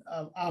own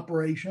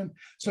operation.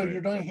 So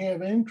you're going to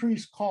have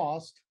increased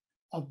cost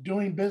of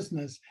doing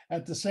business.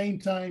 At the same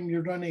time,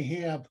 you're going to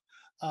have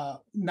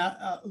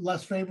not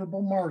less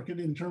favorable market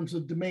in terms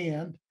of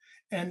demand.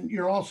 And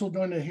you're also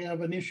going to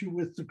have an issue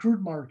with the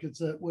crude markets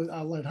that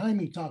I'll let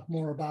Jaime talk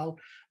more about,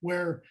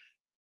 where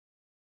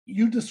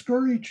you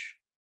discourage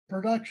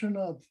production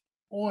of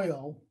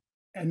oil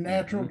and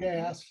natural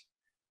gas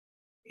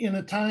in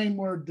a time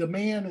where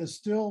demand is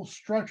still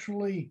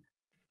structurally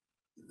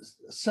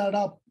set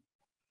up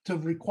to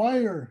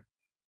require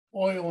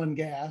oil and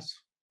gas.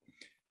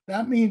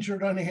 That means you're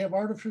going to have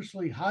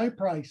artificially high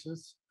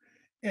prices,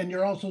 and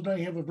you're also going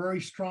to have a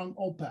very strong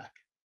OPEC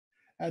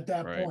at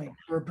that point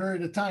for a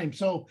period of time.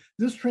 So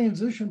this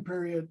transition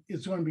period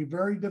is going to be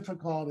very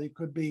difficult. It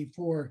could be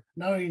for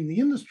not only the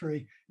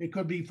industry, it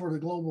could be for the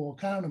global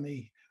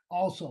economy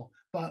also.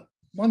 But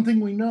one thing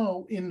we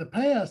know in the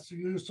past, you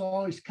used to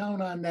always count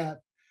on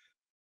that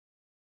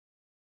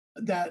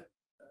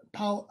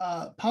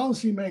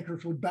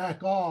policymakers would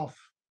back off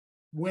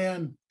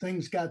when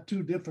things got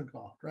too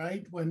difficult,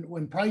 right?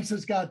 When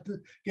prices get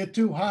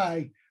too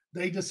high,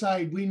 they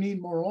decide we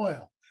need more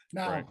oil.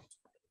 Now,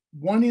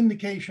 one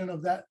indication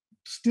of that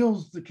still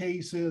is the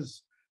case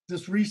is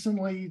this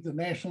recently, the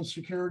National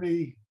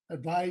Security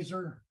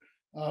Advisor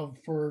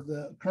for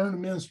the current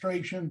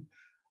administration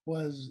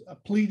was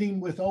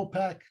pleading with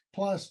OPEC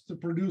Plus to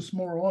produce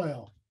more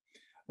oil,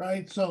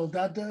 right? So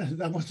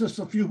that was just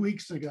a few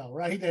weeks ago,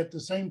 right? At the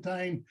same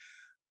time,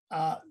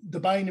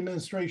 the Biden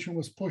administration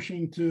was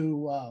pushing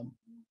to,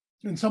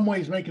 in some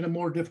ways, making it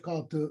more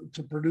difficult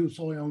to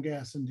produce oil and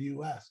gas in the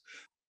U.S.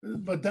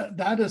 But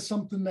that is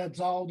something that's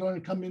all going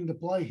to come into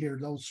play here.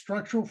 Those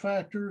structural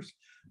factors,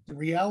 the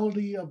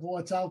reality of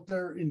what's out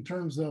there in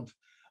terms of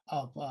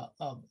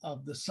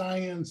the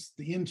science,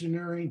 the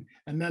engineering,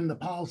 and then the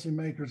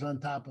policymakers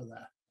on top of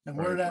that. And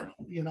where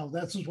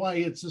that's why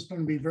it's just going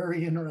to be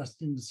very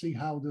interesting to see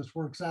how this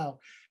works out.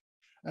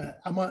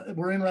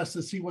 We're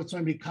interested to see what's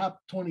going to be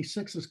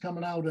COP26 is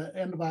coming out at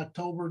the end of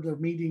October. They're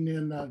meeting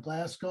in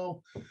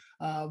Glasgow.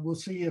 We'll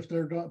see if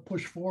they're going to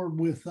push forward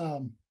with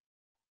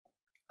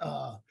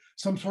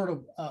some sort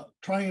of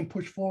try and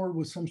push forward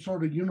with some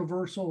sort of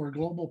universal or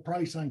global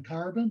price on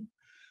carbon.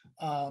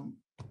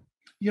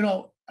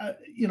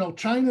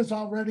 China's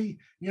already,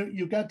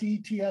 you got the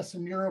ETS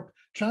in Europe.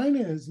 China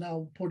is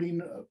now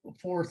putting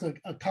forth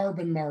a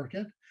carbon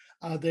market.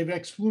 They've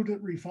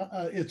excluded,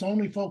 it's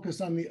only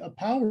focused on the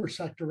power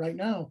sector right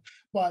now,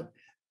 but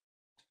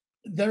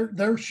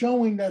they're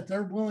showing that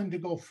they're willing to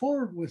go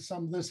forward with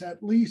some of this,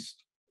 at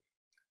least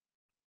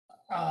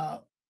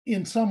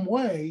in some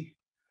way,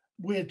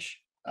 which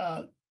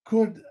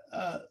could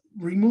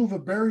remove a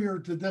barrier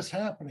to this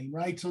happening,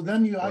 right? So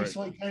then you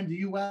isolate kind of the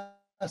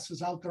U.S.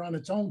 is out there on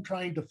its own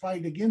trying to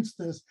fight against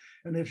this.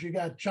 And if you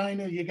got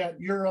China, you got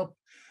Europe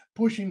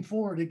pushing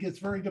forward, it gets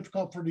very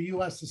difficult for the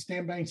U.S. to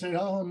stand back and say,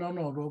 oh,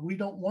 no, we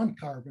don't want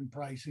carbon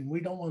pricing.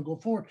 We don't want to go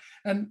forward.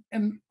 And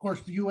of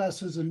course, the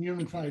U.S. isn't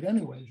unified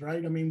anyways,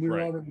 right? I mean,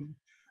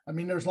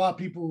 there's a lot of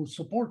people who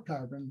support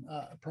carbon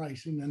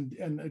pricing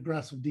and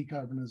aggressive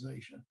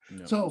decarbonization.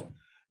 No. So,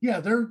 yeah,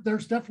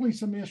 there's definitely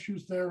some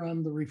issues there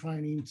on the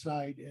refining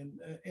side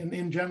and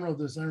in general,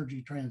 this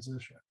energy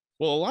transition.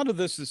 Well, a lot of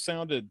this has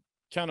sounded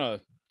kind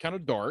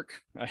of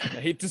dark. I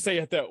hate to say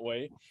it that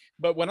way,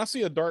 but when I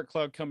see a dark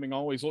cloud coming, I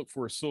always look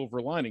for a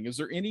silver lining. Is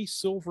there any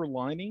silver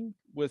lining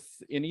with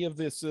any of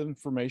this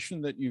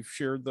information that you've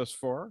shared thus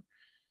far?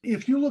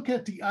 If you look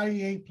at the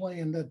IEA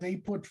plan that they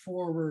put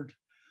forward,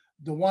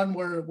 the one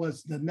where it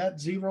was the net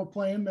zero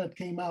plan that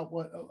came out,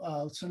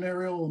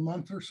 scenario a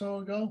month or so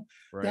ago,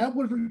 that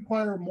would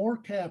require more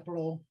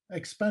capital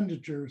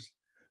expenditures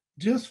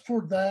just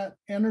for that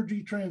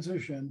energy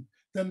transition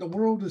than the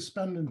world is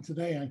spending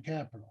today on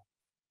capital.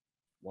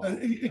 Wow.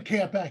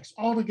 CapEx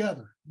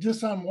altogether,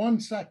 just on one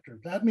sector.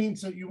 That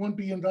means that you wouldn't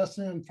be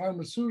investing in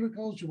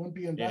pharmaceuticals, you wouldn't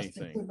be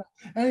investing in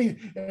anything.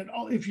 And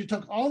if you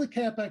took all the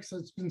CapEx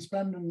that's been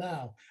spending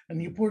now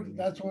and you put,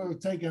 that's what it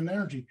would take in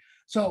energy.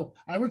 So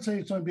I would say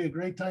it's going to be a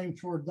great time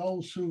for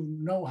those who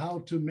know how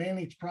to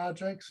manage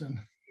projects and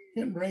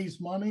raise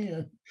money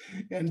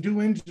and do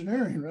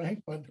engineering, right?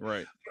 But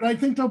I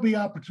think there'll be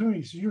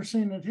opportunities. You're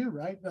seeing it here,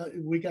 right?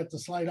 We got the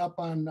slide up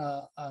on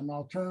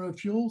alternative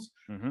fuels.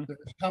 Mm-hmm.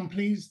 There's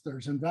companies,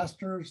 there's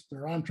investors,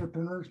 there are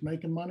entrepreneurs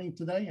making money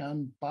today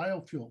on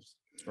biofuels,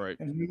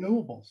 and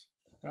renewables,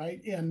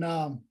 right? And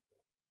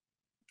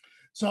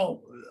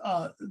so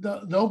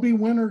there'll be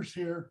winners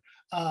here,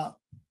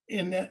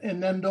 and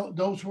then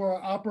those who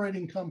are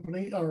operating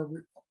company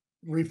or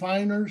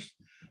refiners,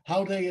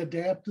 how they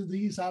adapt to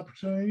these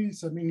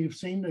opportunities. I mean, you've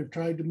seen they've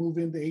tried to move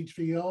into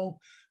HVO,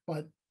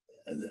 but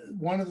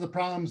one of the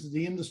problems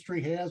the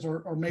industry has,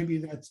 or maybe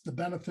that's the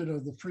benefit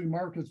of the free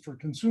markets for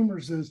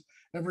consumers, is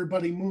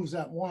everybody moves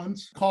at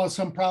once, cause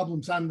some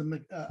problems on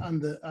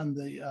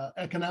the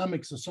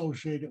economics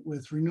associated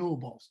with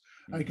renewables,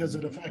 because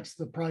it affects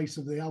the price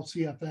of the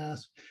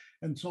LCFS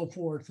and so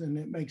forth, and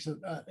it makes it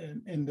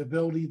and the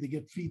ability to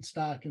get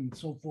feedstock and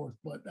so forth.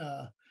 But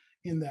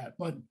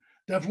but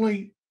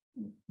definitely,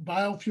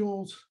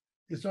 biofuels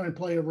is going to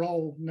play a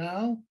role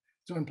now.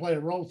 It's going to play a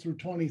role through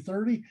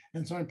 2030,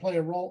 and it's going to play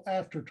a role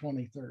after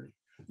 2030.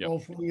 Yep.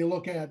 Both when you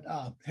look at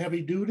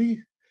heavy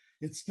duty,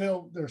 it's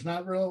still, there's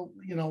not real,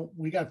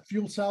 we got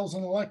fuel cells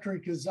and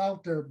electric is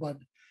out there, but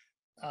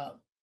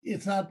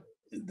it's not,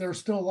 there's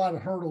still a lot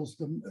of hurdles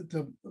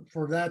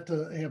for that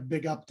to have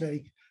big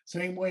uptake.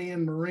 Same way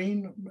in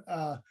marine,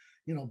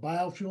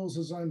 biofuels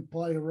is going to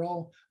play a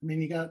role. I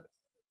mean, you got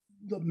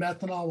the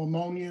methanol,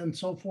 ammonia, and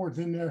so forth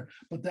in there,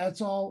 but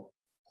that's all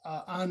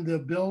on the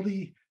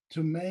ability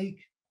to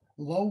make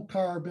low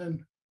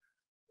carbon,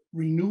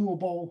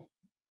 renewable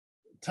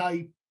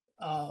type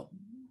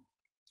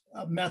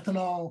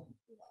methanol,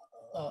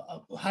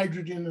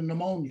 hydrogen, and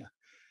ammonia.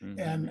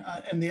 Mm-hmm.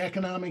 And the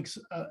economics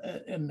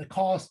and the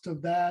cost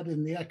of that,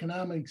 and the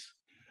economics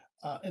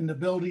and the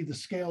ability to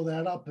scale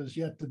that up is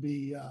yet to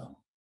be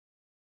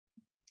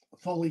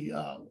fully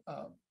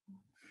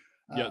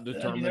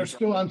determined. I mean, there's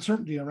still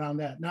uncertainty around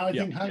that. Now, I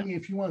think, Jaime,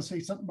 if you want to say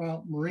something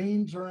about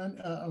Marines or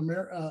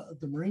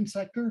the Marine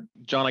sector.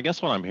 John, I guess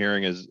what I'm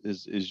hearing is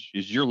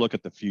your look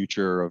at the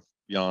future of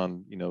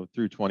beyond,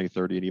 through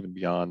 2030 and even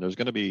beyond. There's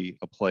going to be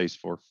a place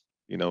for,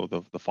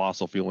 the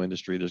fossil fuel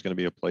industry. There's going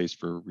to be a place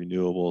for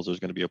renewables. There's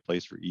going to be a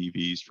place for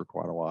EVs for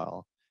quite a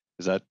while.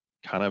 Is that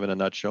kind of in a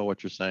nutshell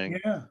what you're saying?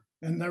 Yeah,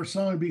 and there's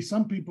going to be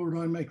some people who are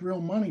going to make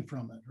real money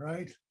from it,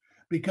 right?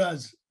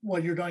 Because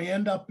what you're going to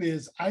end up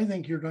is, I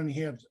think you're going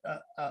to have,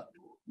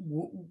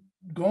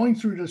 going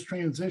through this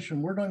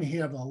transition, we're going to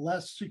have a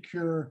less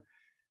secure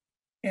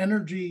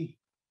energy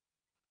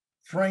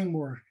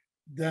framework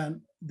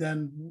than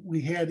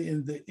we had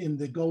in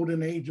the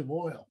golden age of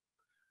oil.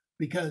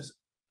 Because,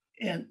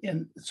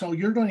 and so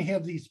you're going to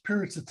have these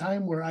periods of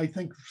time where I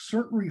think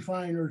certain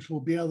refiners will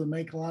be able to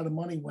make a lot of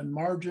money when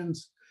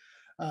margins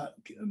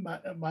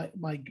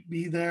might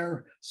be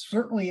there.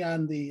 Certainly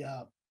on the,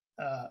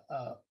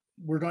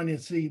 we're going to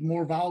see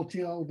more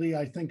volatility,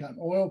 I think, on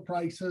oil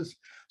prices.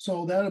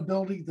 So that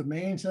ability to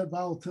manage that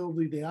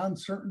volatility, the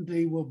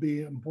uncertainty will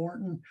be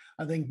important.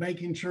 I think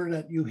making sure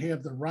that you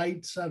have the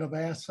right set of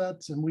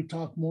assets, and we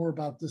talk more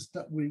about this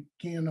that we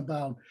can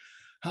about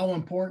how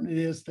important it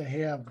is to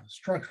have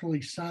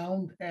structurally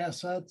sound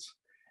assets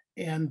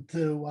and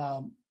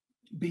to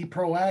be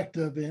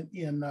proactive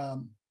in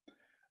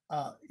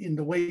in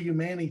the way you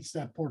manage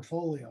that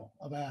portfolio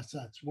of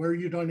assets. Where are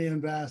you going to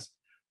invest?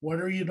 What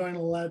are you going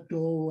to let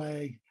go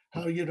away?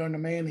 How are you going to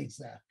manage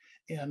that?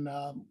 And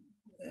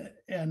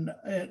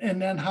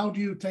then how do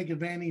you take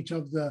advantage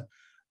of the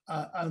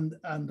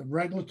on the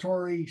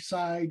regulatory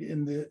side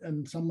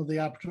and some of the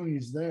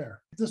opportunities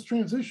there? This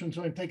transition is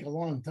going to take a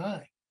long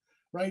time,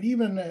 right?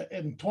 Even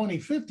in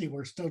 2050,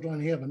 we're still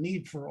going to have a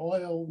need for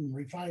oil and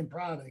refined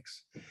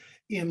products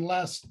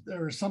unless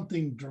there's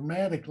something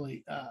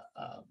dramatically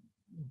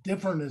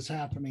different is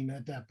happening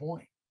at that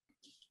point.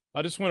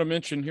 I just want to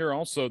mention here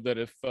also that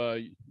if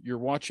you're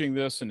watching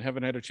this and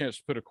haven't had a chance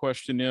to put a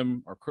question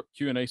in, our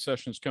Q&A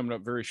session is coming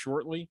up very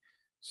shortly.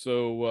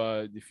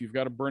 So if you've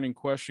got a burning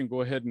question,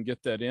 go ahead and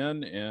get that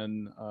in,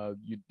 and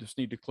you just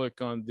need to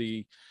click on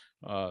the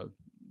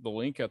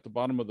link at the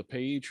bottom of the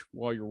page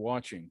while you're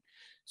watching.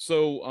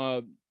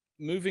 So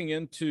moving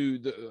into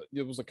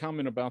there was a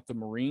comment about the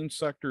marine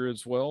sector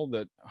as well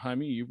that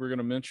Jaime, you were going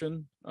to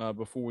mention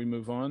before we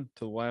move on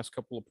to the last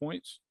couple of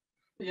points.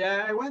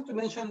 Yeah, I want to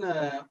mention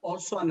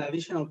also an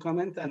additional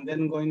comment, and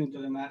then going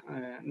into the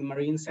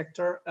marine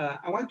sector.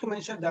 I want to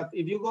mention that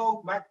if you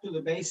go back to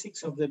the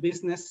basics of the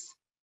business,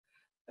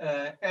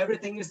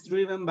 everything is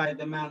driven by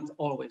demand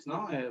always,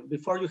 no?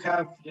 Before you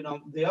have,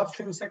 the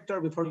upstream sector,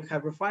 before you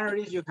have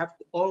refineries, you have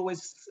to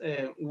always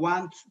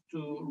want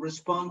to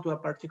respond to a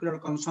particular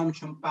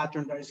consumption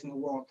pattern that is in the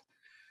world.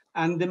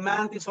 And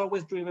demand is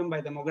always driven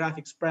by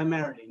demographics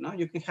primarily, no?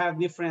 You can have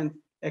different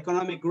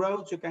economic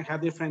growth, you can have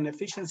different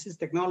efficiencies,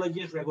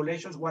 technologies,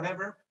 regulations,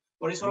 whatever,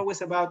 but it's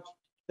always about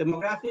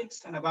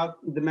demographics and about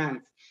demand.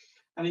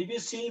 And if you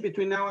see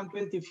between now and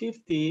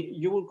 2050,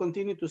 you will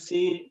continue to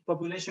see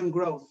population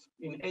growth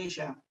in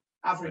Asia,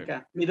 Africa,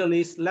 right, Middle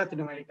East, Latin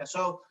America.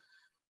 So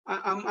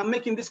I'm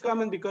making this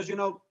comment because,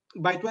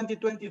 by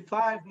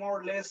 2025,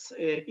 more or less,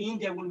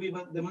 India will be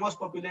the most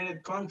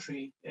populated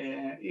country.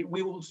 It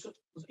will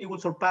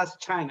surpass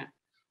China.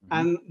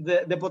 And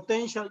the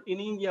potential in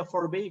India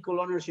for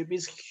vehicle ownership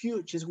is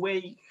huge, is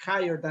way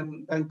higher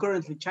than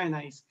currently China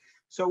is.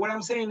 So what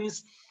I'm saying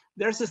is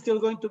there's still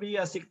going to be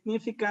a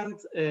significant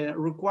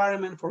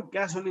requirement for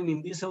gasoline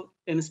and diesel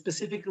in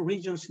specific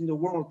regions in the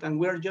world. And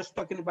we're just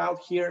talking about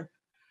here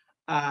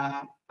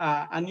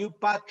a new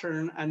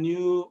pattern, a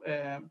new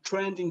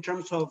trend in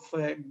terms of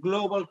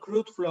global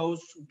crude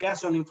flows,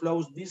 gasoline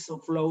flows, diesel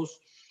flows,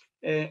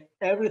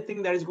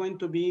 everything that is going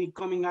to be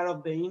coming out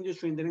of the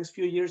industry in the next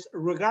few years,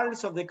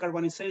 regardless of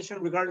decarbonization,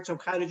 regardless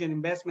of hydrogen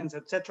investments,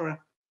 etc.,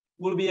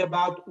 will be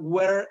about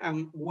where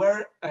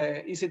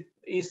is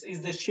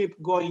the ship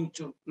going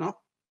to, no?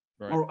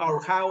 Right.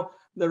 Or how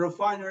the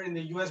refiner in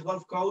the U.S.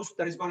 Gulf Coast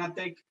that is going to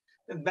take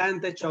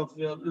advantage of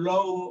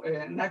low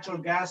natural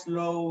gas,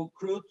 low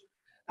crude,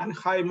 and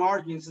high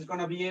margins is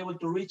going to be able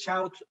to reach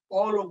out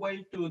all the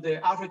way to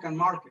the African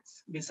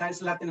markets,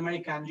 besides Latin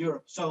America and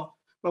Europe. So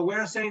what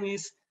we're saying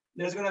is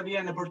there's going to be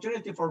an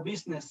opportunity for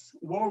business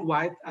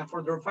worldwide and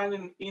for the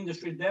refining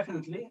industry,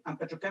 definitely, and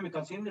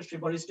petrochemicals industry,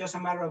 but it's just a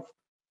matter of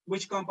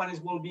which companies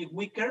will be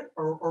weaker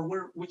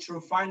or which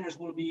refiners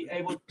will be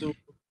able to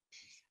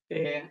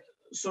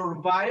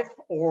survive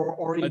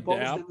or impose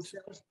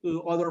themselves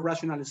to other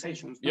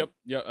rationalizations. No? Yep,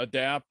 yeah,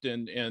 adapt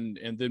and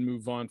then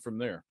move on from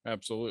there.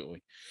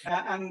 Absolutely.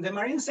 And the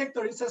marine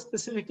sector is a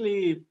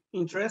specifically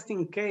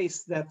interesting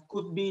case that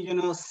could be,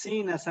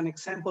 seen as an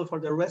example for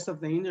the rest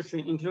of the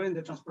industry, including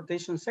the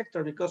transportation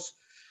sector, because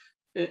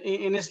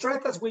in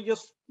Stratas, we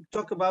just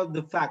talk about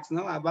the facts,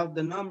 no, about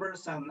the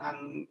numbers,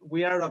 and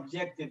we are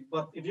objective.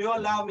 But if you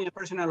allow me a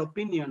personal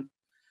opinion,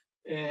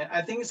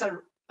 I think it's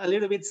a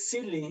little bit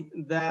silly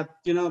that,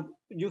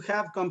 you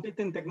have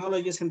competing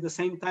technologies in the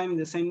same time in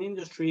the same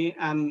industry,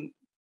 and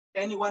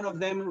any one of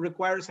them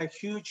requires a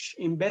huge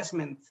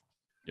investment.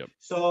 Yep.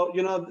 So,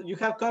 you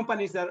have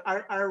companies that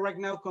are right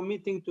now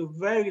committing to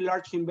very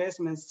large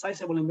investments,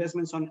 sizable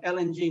investments on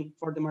LNG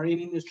for the marine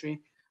industry,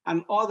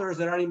 and others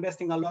that are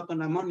investing a lot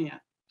on ammonia,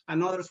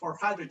 and others for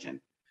hydrogen.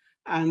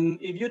 And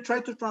if you try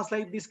to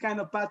translate these kind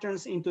of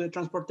patterns into the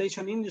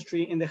transportation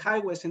industry in the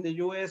highways in the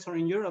US or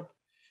in Europe,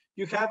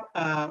 you have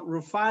a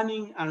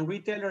refining and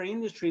retailer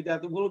industry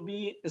that will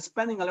be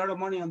spending a lot of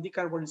money on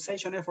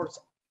decarbonization efforts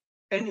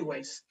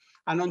anyways.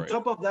 And on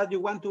top of that, you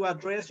want to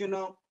address,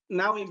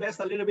 now invest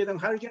a little bit on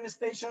hydrogen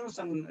stations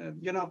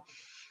and,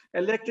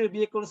 electric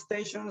vehicle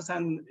stations,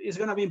 and it's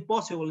going to be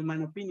impossible, in my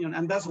opinion.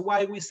 And that's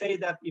why we say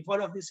that if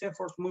all of these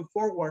efforts move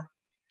forward,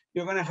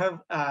 you're going to have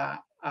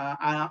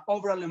an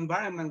overall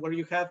environment where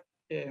you have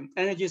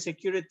energy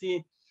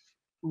security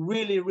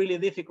really, really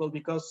difficult,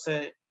 because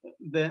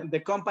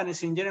the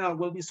companies in general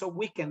will be so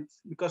weakened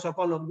because of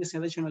all of these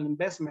additional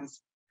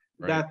investments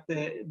that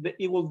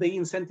it will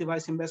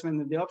de-incentivize investment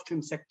in the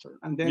upstream sector.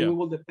 And then we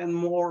will depend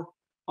more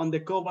on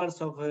the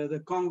cobalts of the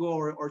Congo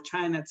or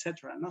China,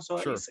 etc. No? So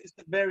it's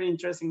a very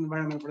interesting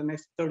environment for the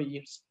next 30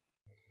 years.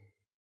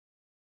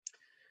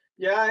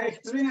 Yeah,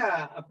 it's been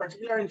a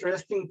particularly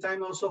interesting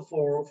time also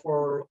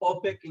for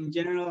OPEC in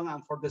general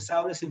and for the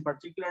Saudis in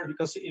particular,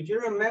 because if you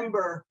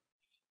remember,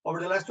 over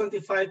the last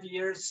 25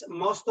 years,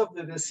 most of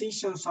the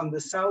decisions on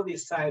the Saudi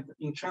side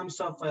in terms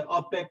of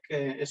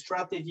OPEC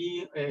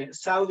strategy,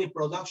 Saudi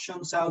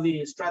production,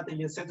 Saudi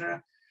strategy,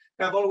 etc.,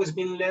 have always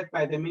been led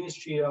by the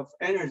Ministry of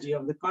Energy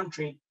of the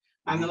country.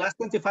 And the last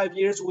 25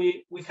 years,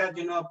 we had,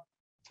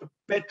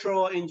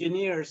 petro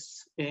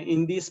engineers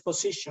in this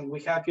position. We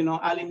have,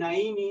 Ali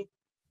Naimi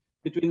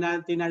between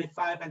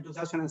 1995 and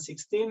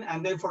 2016.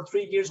 And then for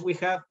 3 years, we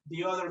have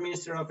the other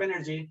Minister of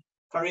Energy,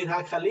 Farid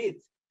Al-Khalid.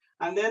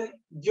 And then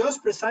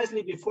just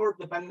precisely before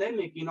the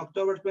pandemic in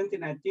October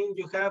 2019,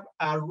 you have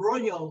a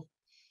royal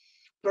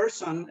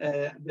person,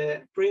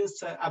 the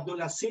Prince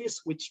Abdulaziz,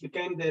 which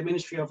became the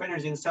Ministry of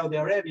Energy in Saudi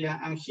Arabia.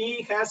 And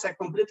he has a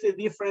completely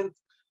different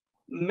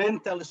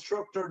mental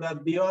structure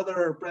than the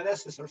other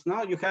predecessors.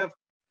 Now you have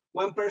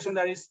one person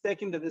that is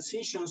taking the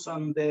decisions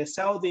on the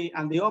Saudi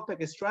and the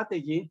OPEC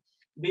strategy,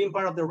 being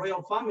part of the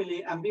royal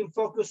family and being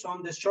focused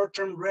on the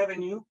short-term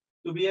revenue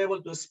to be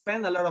able to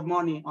spend a lot of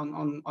money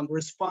on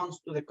response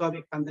to the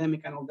COVID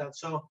pandemic and all that.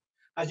 So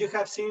as you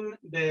have seen,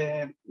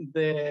 the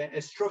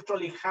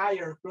structurally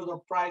higher crude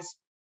price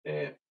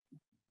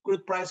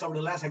over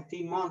the last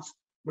 18 months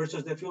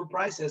versus the fuel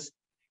prices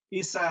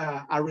is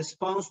a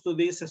response to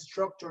this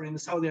structure in the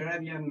Saudi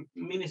Arabian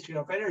Ministry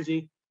of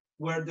Energy,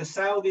 where the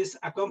Saudis,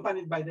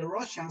 accompanied by the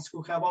Russians,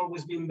 who have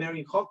always been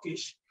very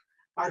hawkish,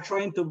 are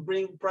trying to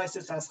bring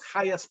prices as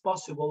high as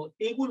possible.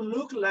 It will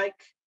look like,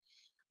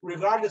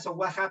 regardless of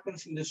what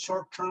happens in the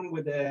short term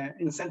with the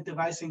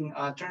incentivizing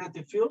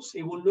alternative fuels,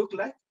 it will look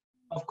like,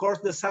 of course,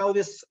 the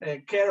Saudis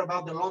care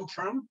about the long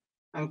term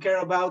and care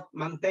about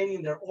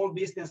maintaining their own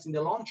business in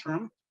the long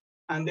term,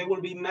 and they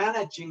will be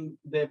managing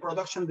the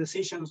production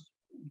decisions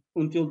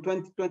until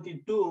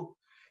 2022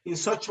 in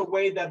such a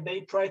way that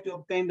they try to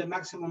obtain the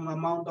maximum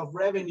amount of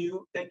revenue,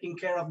 taking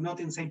care of not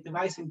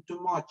incentivizing too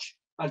much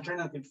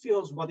alternative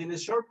fuels. But in the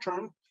short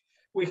term,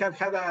 we have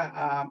had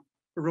a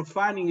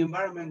refining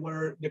environment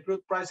where the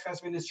crude price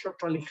has been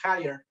structurally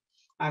higher.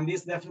 And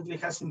this definitely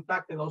has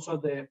impacted also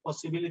the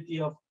possibility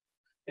of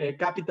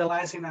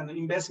capitalizing and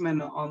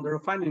investment on the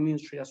refining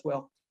industry as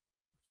well.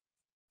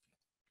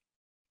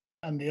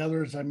 And the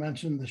others I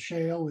mentioned, the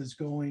shale is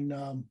going,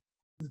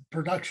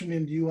 production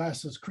in the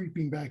US is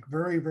creeping back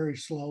very, very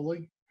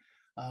slowly.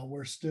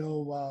 We're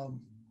still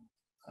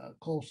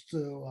close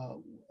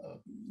to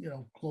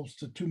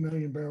 2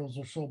 million barrels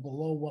or so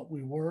below what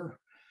we were.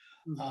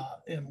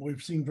 And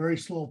we've seen very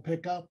slow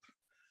pickup.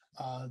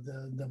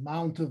 The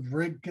amount of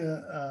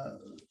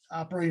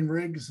operating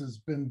rigs has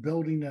been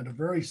building at a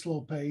very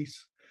slow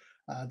pace.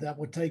 That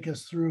would take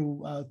us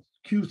through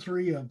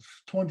Q3 of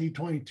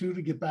 2022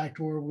 to get back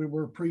to where we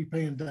were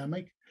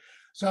pre-pandemic.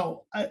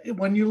 So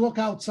when you look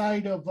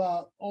outside of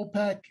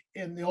OPEC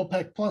and the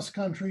OPEC plus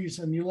countries,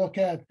 and you look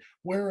at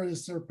where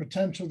is there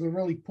potential to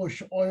really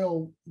push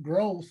oil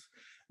growth,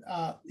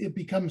 it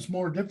becomes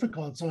more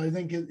difficult. So I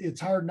think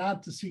it's hard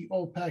not to see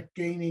OPEC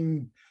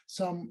gaining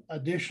some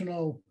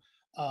additional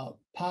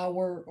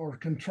power or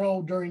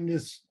control during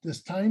this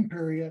time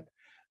period.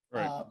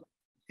 Right.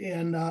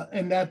 And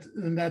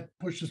that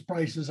pushes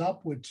prices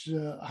up, which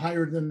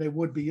higher than they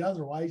would be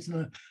otherwise.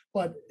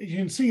 But as you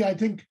can see, I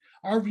think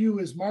our view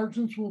is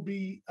margins will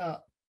be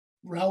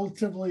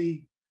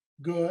relatively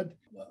good,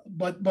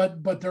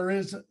 but there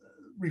is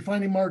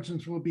refining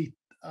margins will be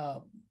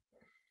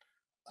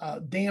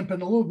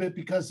dampened a little bit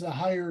because of the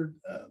higher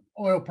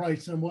oil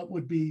price than what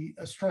would be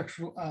a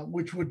structural,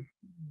 which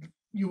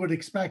you would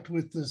expect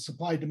with the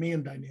supply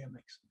demand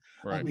dynamics.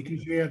 Right.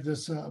 Because you have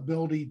this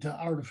ability to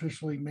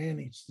artificially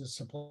manage the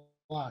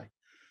supply.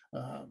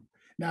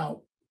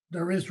 Now,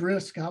 there is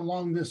risk how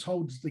long this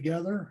holds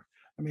together.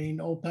 I mean,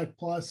 OPEC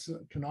Plus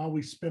can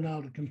always spin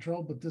out of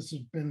control, but this has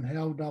been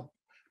held up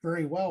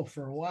very well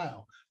for a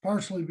while,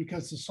 partially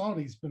because the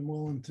Saudis been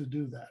willing to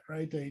do that,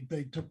 right?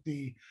 They took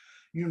the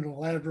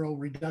unilateral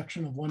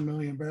reduction of 1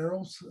 million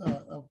barrels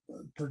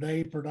per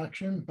day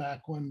production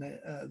back when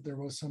there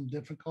was some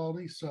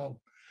difficulty. So,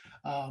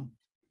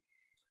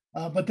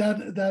 but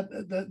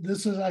that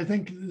this is, I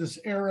think, this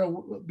era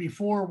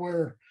before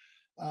where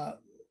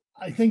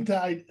I think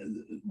that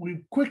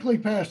we quickly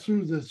passed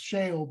through this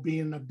shale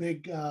being a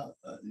big,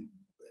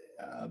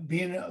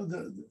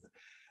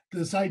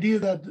 this idea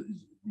that the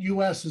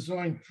U.S. is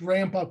going to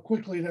ramp up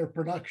quickly their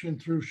production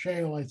through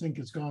shale, I think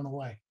has gone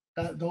away.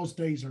 Those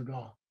days are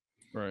gone.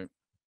 Right.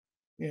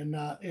 And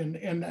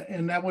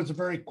that was a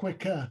very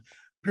quick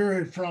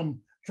period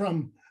from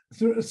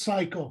through a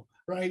cycle.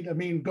 Right. I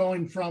mean,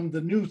 going from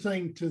the new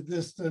thing to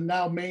this, the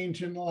now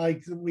managing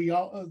like the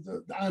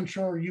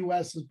onshore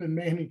U.S. has been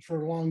managed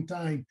for a long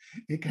time.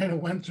 It kind of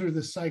went through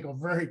the cycle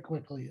very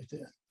quickly. It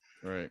did.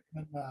 Right.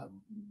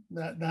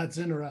 And, that's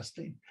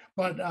interesting.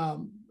 But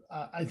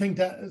I think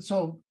that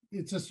so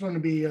it's just going to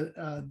be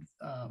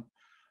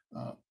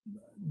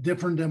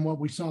different than what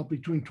we saw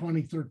between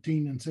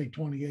 2013 and say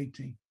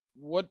 2018.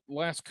 What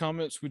last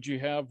comments would you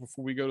have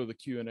before we go to the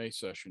Q&A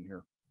session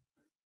here?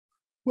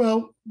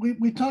 Well,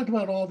 we talked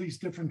about all these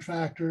different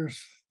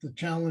factors, the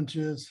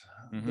challenges,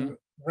 the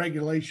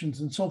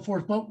regulations and so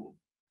forth, but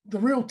the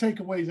real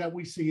takeaway that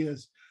we see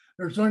is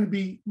there's going to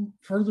be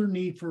further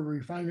need for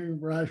refinery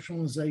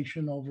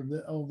rationalization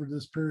over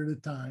this period of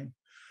time.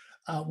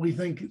 We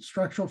think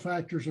structural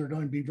factors are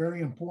going to be very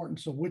important.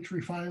 So which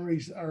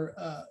refineries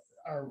are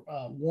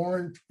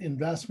warrant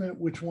investment,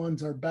 which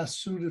ones are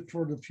best suited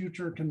for the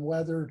future, can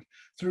weather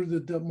through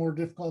the more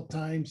difficult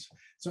times.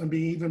 It's going to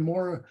be even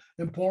more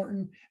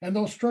important. And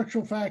those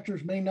structural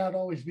factors may not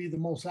always be the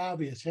most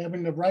obvious.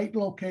 Having the right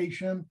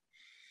location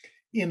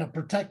in a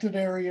protected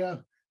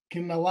area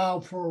can allow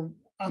for,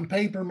 on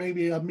paper,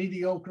 maybe a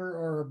mediocre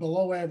or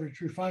below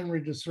average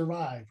refinery to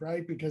survive,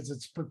 right? Because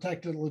it's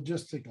protected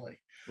logistically.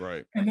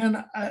 Right. And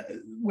then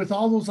with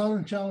all those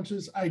other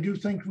challenges, I do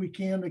think we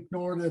can't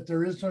ignore that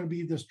there is going to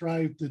be this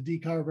drive to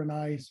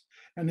decarbonize,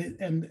 and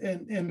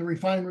the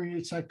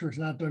refinery sector is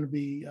not going to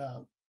be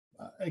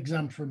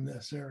exempt from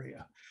this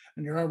area.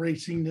 And you're already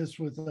seeing this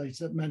with, I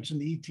mentioned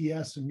the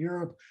ETS in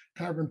Europe,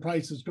 carbon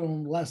prices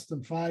going less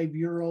than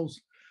 €5,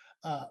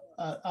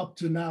 up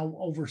to now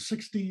over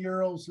 60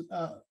 euros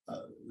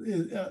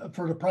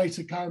for the price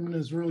of carbon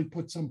has really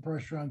put some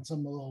pressure on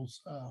some of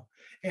those.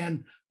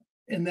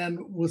 And then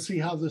we'll see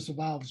how this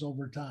evolves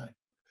over time.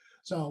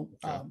 So,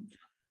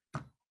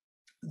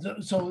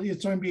 so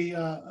it's going to be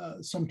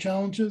some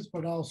challenges,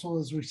 but also,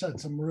 as we said,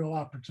 some real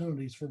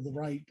opportunities for the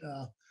right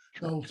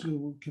those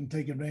who can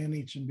take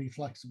advantage and be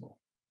flexible.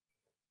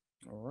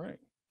 All right.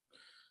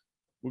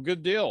 Well,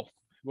 good deal.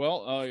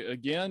 Well,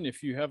 again,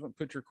 if you haven't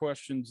put your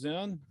questions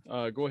in,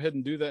 go ahead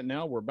and do that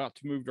now. We're about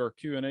to move to our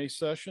Q&A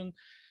session.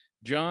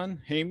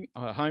 John,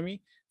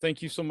 Jaime,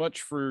 thank you so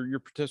much for your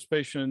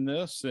participation in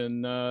this,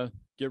 and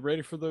get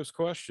ready for those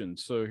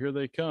questions. So here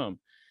they come.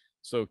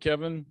 So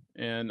Kevin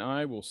and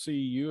I will see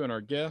you and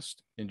our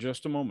guest in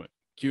just a moment.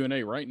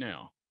 Q&A right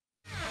now.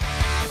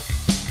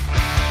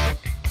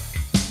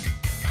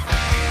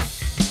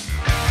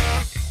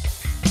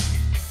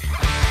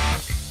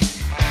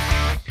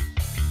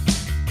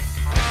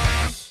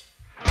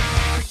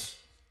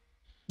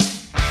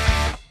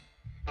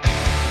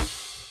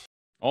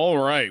 All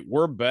right,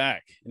 we're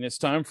back, and it's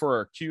time for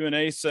our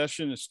Q&A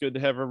session. It's good to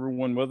have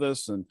everyone with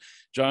us. And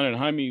John and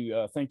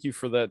Jaime, thank you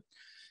for that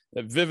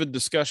vivid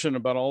discussion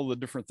about all the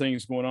different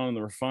things going on in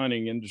the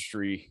refining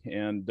industry.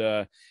 And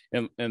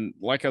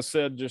like I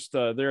said, just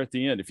there at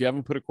the end, if you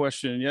haven't put a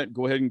question in yet,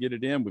 go ahead and get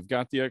it in. We've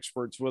got the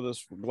experts with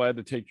us. We're glad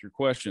to take your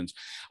questions.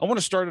 I want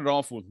to start it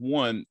off with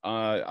one.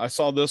 I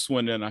saw this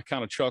one and I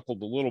kind of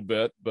chuckled a little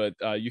bit, but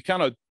you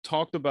kind of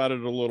talked about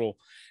it a little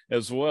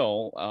as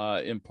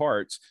well in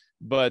parts.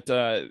 But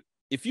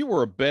if you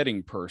were a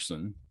betting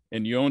person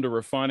and you owned a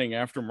refining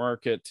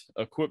aftermarket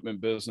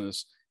equipment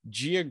business,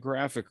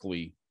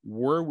 geographically,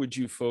 where would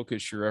you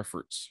focus your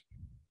efforts?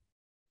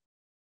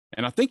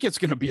 And I think it's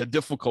going to be a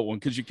difficult one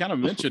because you kind of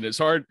mentioned it's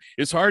hard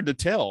to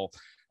tell,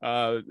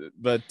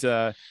 but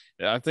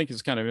I think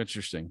it's kind of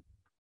interesting.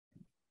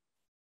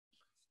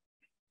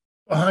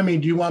 Well, I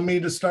mean, do you want me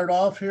to start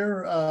off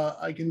here?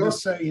 I can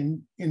just say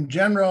in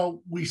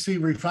general, we see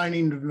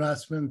refining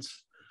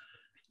investments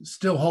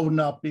still holding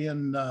up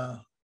in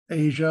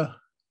Asia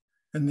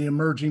and the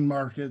emerging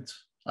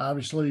markets.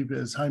 Obviously,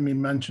 as Jaime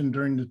mentioned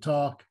during the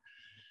talk,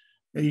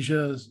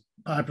 Asia's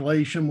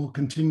population will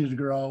continue to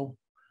grow.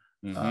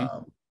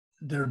 Mm-hmm.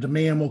 Their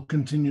demand will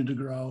continue to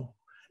grow.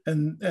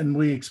 And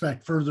we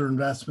expect further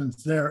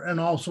investments there. And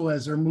also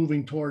as they're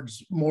moving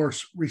towards more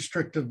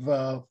restrictive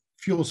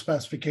fuel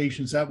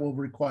specifications, that will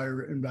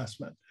require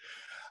investment.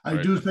 Right.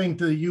 I do think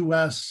the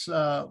U.S.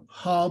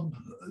 Hub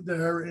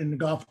there in the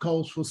Gulf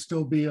Coast will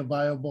still be a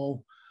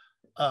viable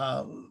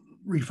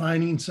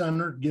refining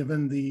center,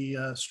 given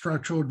the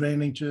structural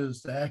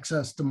advantages, the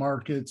access to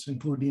markets,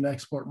 including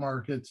export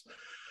markets,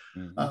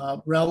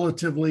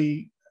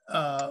 relatively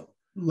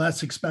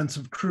less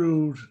expensive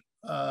crude,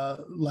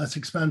 less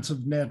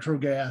expensive natural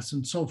gas,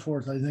 and so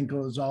forth. I think it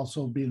was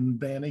also be an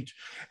advantage.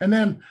 And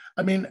then,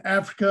 I mean,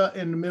 Africa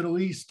and the Middle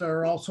East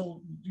are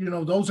also,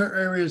 those are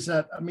areas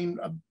that,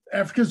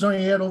 Africa's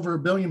only had over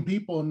 1 billion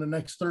people in the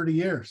next 30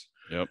 years.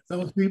 Yep.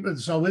 Those people,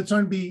 so it's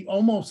going to be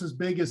almost as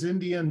big as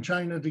India and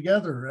China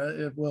together.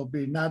 It will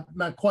be not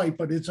quite,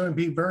 but it's going to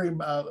be very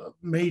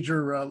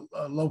major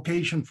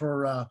location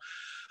for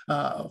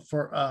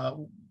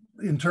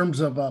in terms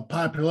of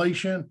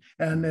population.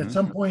 And at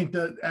some point,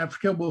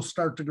 Africa will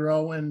start to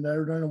grow, and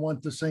they're going to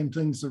want the same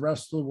things the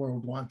rest of the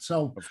world wants.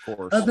 So, of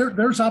course,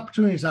 there's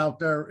opportunities out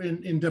there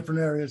in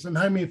different areas. And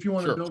Jaime, if you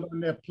want to build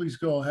on that, please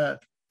go ahead.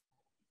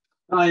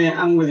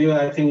 I'm with you.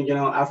 I think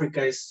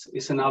Africa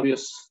is an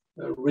obvious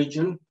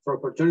region for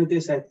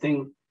opportunities. I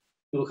think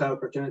we'll have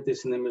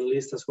opportunities in the Middle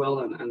East as well,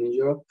 and in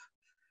Europe.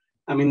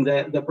 I mean,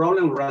 the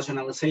problem with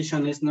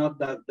rationalization is not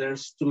that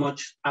there's too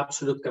much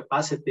absolute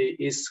capacity,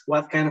 is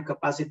what kind of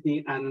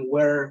capacity and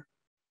where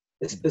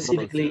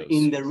specifically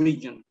in the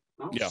region.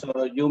 No? Yeah.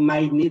 So you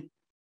might need,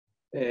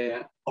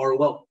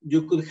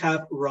 you could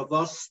have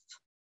robust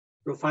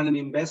refining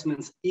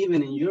investments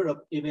even in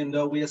Europe, even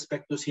though we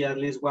expect to see at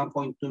least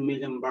 1.2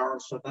 million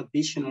barrels of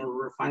additional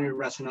refinery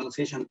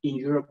rationalization in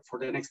Europe for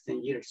the next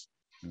 10 years.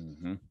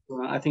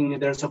 I think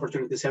there's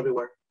opportunities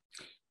everywhere.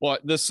 Well,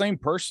 the same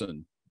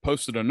person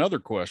posted another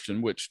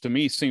question, which to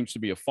me seems to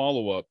be a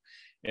follow-up,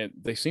 and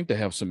they seem to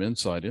have some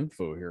inside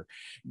info here.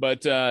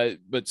 But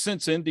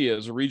since India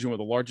is a region with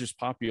the largest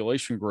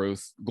population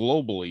growth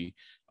globally,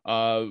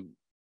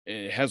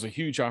 it has a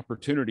huge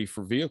opportunity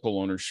for vehicle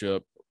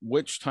ownership.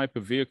 Which type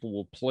of vehicle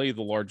will play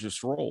the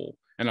largest role?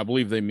 And I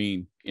believe they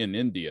mean in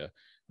India.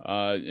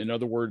 In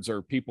other words,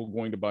 are people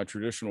going to buy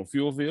traditional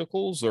fuel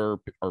vehicles,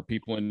 or are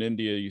people in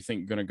India, you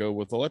think, going to go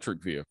with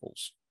electric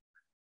vehicles?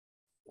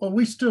 Well,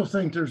 we still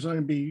think there's going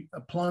to be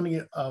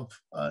plenty of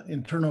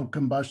internal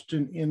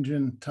combustion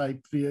engine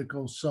type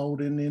vehicles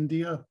sold in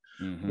India.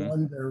 Mm-hmm.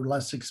 One, they're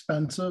less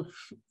expensive,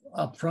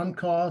 upfront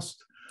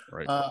cost.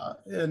 Right.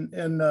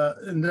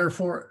 And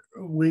therefore,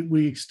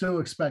 we still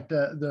expect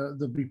that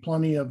there'll be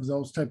plenty of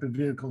those type of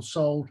vehicles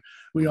sold.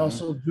 We mm-hmm.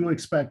 also do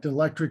expect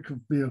electric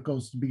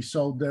vehicles to be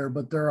sold there,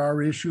 but there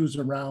are issues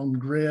around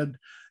grid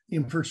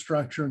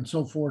infrastructure and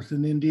so forth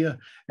in India.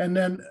 And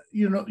then,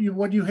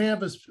 what you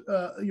have is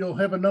you'll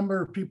have a number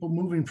of people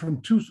moving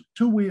from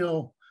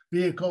two-wheel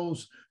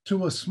vehicles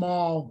to a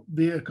small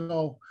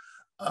vehicle,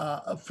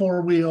 a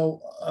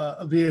four-wheel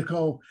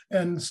vehicle,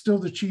 and still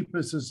the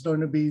cheapest is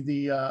going to be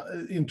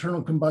the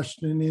internal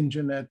combustion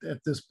engine at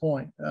this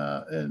point.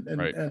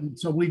 Right. And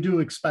so we do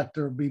expect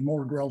there will be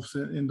more growth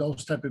in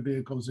those type of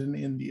vehicles in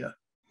India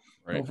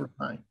over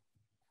time.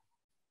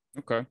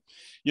 Okay.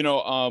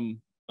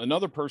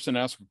 Another person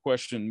asked a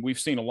question. We've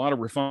seen a lot of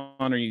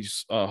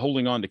refineries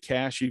holding on to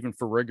cash even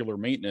for regular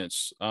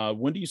maintenance.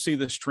 When do you see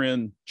this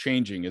trend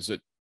changing? Is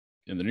it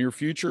in the near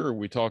future, or are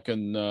we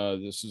talking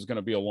this is going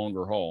to be a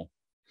longer haul?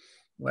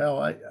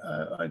 Well,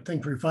 I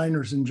think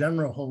refiners in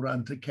general hold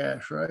on to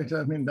cash, right?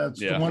 I mean,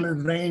 that's the one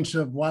advantage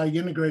of why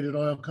integrated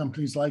oil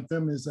companies like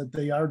them is that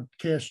they are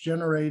cash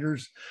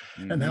generators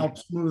mm-hmm. and help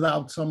smooth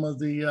out some of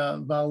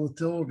the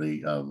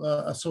volatility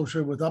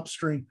associated with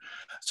upstream.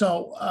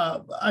 So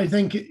I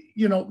think,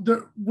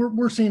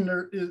 we're seeing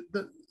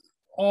that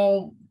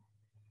all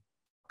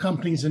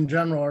companies in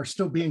general are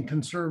still being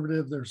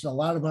conservative. There's a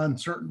lot of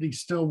uncertainty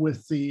still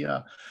with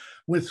the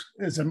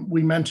as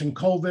we mentioned,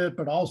 COVID,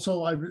 but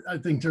also I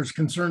think there's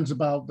concerns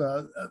about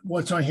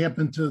what's going to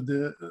happen to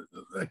the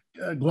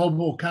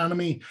global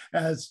economy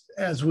as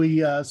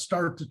we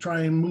start to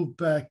try and move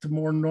back to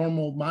more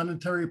normal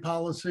monetary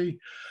policy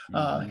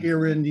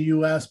here in the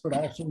U.S., but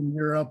also in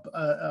Europe.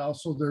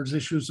 Also, there's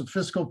issues of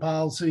fiscal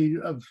policy.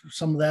 Of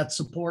some of that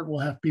support will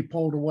have to be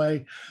pulled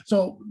away.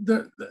 So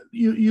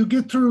you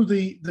get through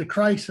the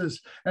crisis,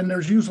 and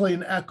there's usually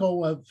an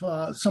echo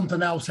of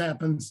something else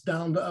happens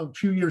a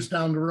few years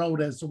down the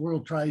road as the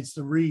world tries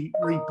to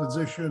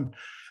reposition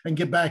and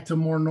get back to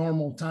more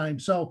normal time.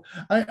 So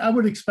I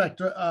would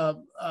expect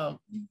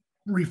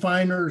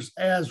refiners,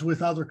 as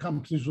with other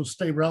companies, will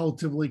stay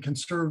relatively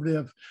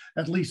conservative,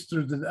 at least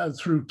through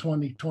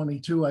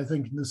 2022, I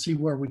think, to see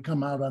where we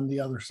come out on the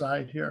other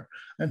side here.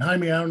 And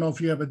Jaime, I don't know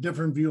if you have a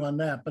different view on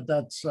that, but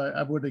that's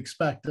I would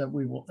expect that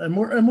we will, and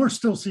we're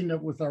still seeing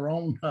it with our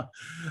own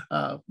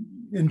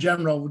in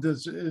general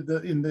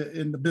in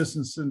the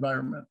business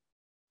environment.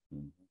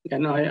 Yeah,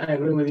 no, I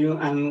agree with you.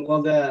 And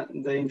well, the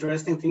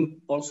interesting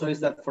thing also is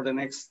that for the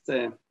next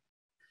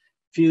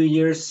few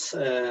years,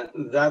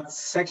 that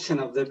section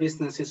of the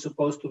business is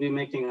supposed to be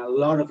making a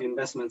lot of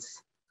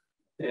investments,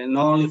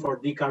 not only for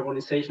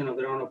decarbonization of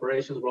their own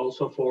operations, but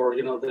also for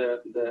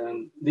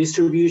the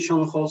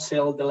distribution,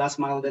 wholesale, the last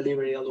mile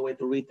delivery, all the way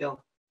to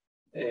retail.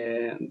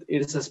 And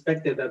it is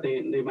expected that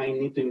they might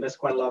need to invest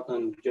quite a lot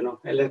on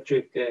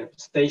electric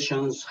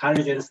stations,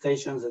 hydrogen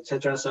stations,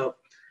 etc. So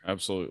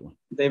absolutely,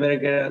 they better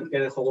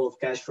get a hold of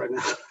cash right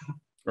now.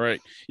 Right.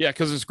 Yeah,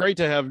 because it's great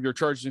to have your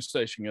charging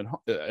station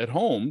at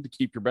home to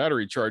keep your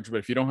battery charged, but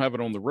if you don't have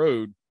it on the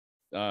road,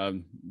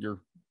 you're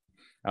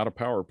out of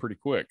power pretty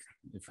quick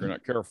if you're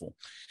not careful.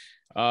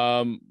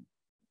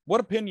 What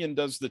opinion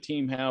does the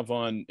team have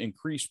on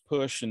increased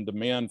push and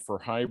demand for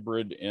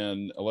hybrid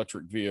and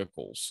electric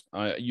vehicles?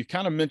 You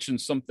kind of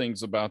mentioned some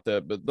things about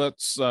that, but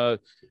let's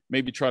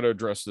maybe try to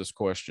address this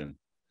question.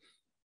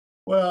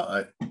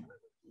 Well,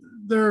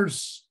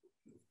 there's,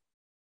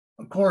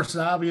 of course,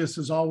 the obvious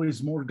is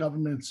always more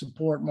government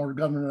support, more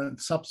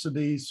government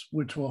subsidies,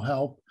 which will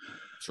help.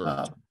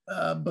 Sure.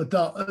 But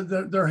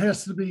there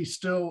has to be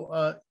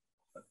still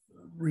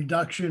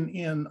reduction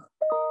in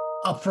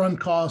upfront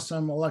costs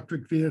on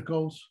electric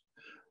vehicles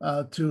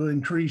to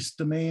increase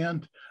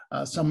demand.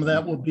 Some of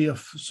that will be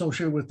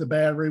associated with the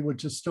battery,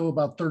 which is still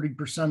about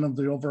 30% of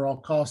the overall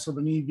cost of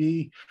an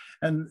EV.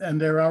 And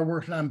they are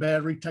working on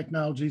battery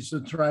technologies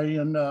to try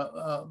and,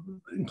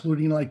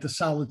 including like the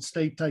solid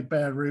state type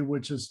battery,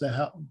 which is to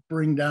help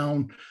bring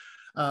down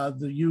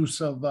the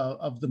use of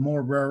the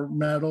more rare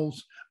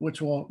metals,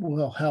 which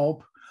will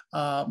help.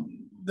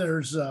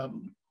 There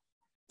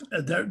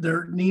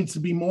needs to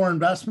be more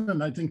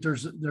investment. I think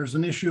there's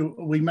an issue.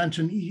 We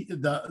mentioned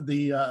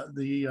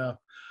the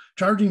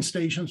charging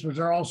stations, but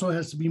there also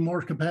has to be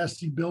more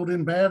capacity built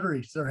in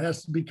batteries. There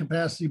has to be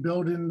capacity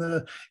built in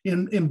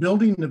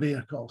building the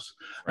vehicles.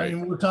 Right. I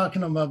mean, we're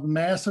talking about a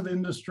massive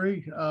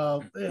industry,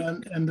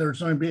 and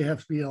there's going to have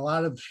to be a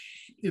lot of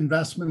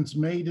investments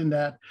made in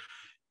that.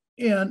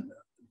 And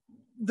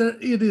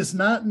it is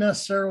not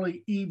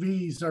necessarily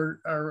EVs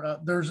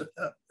there's,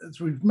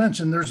 as we've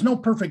mentioned, there's no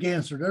perfect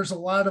answer. There's a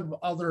lot of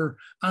other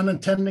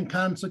unintended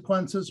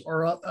consequences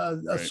or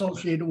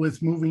associated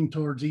with moving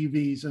towards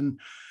EVs. And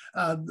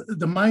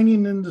the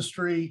mining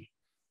industry,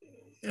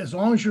 as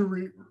long as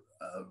you're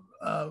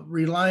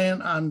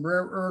reliant on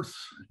rare earths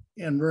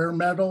and rare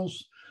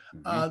metals,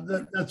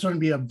 that's going to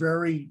be a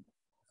very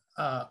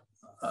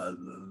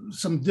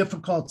some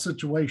difficult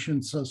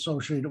situations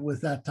associated with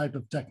that type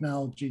of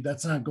technology.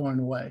 That's not going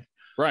away.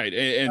 Right.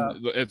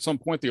 And at some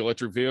point, the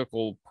electric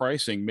vehicle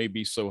pricing may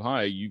be so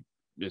high,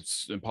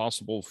 it's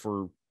impossible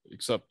for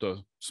except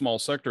a small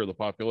sector of the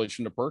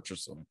population to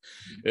purchase them.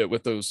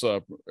 With those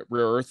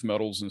rare earth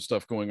metals and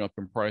stuff going up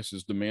in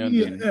prices, demand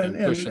and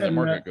pushing the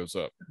market goes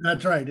up.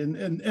 That's right.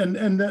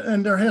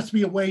 And there has to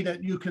be a way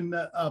that you can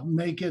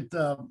make it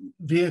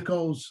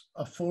vehicles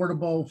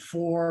affordable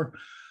for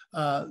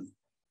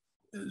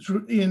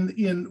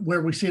in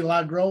where we see a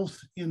lot of growth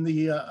in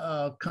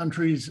the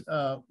countries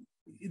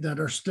that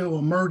are still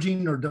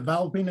emerging or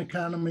developing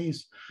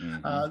economies.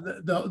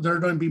 They're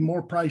going to be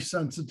more price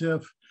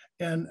sensitive,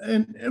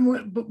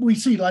 but we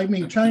see, like, I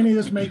mean, China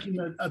is making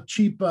a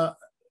cheap,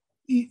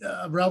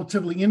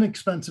 relatively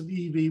inexpensive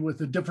EV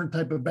with a different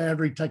type of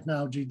battery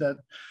technology that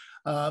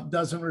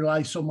doesn't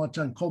rely so much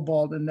on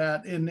cobalt and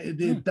that, and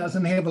it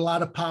doesn't have a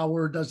lot of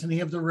power, doesn't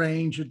have the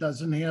range, it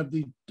doesn't have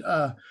the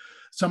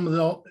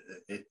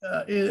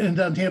it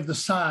doesn't have the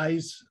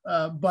size,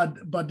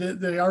 but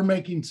they are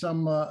making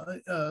some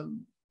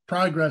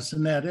progress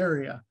in that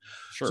area.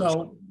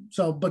 Sure.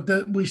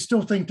 But we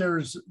still think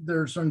there's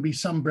going to be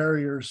some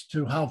barriers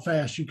to how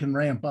fast you can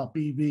ramp up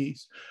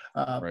EVs.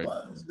 Right.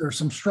 There's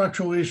some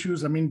structural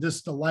issues. I mean,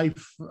 just the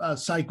life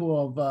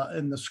cycle of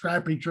and the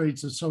scrappy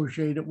traits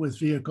associated with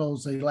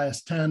vehicles, they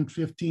last 10,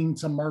 15,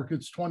 some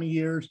markets 20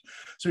 years.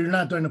 So you're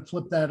not going to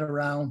flip that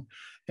around.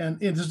 And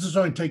this is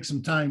going to take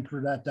some time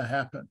for that to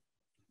happen.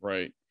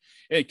 Right.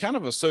 And kind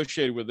of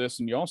associated with this,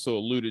 and you also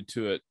alluded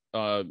to it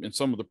in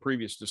some of the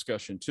previous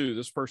discussion too.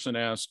 This person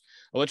asked,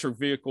 electric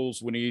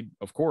vehicles, we need,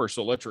 of course,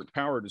 electric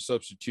power to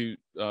substitute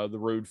the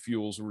road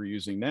fuels we're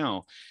using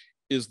now.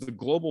 Is the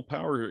global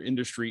power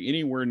industry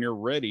anywhere near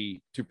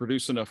ready to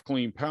produce enough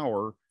clean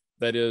power,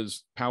 that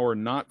is power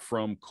not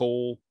from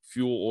coal,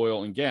 fuel,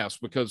 oil, and gas?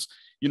 Because,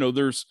 you know,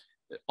 there's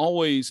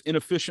always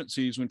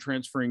inefficiencies when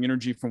transferring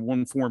energy from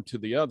one form to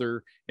the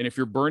other. And if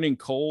you're burning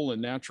coal and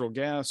natural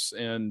gas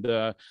and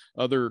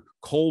other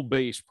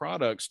coal-based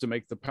products to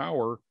make the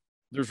power,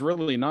 there's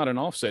really not an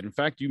offset. In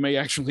fact, you may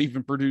actually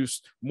even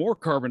produce more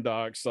carbon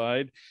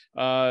dioxide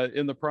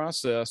in the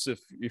process if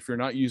you're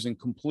not using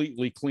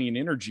completely clean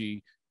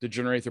energy to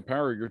generate the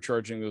power you're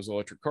charging those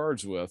electric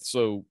cars with.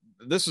 So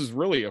this is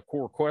really a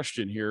core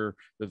question here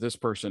that this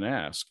person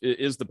asked.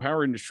 Is the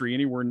power industry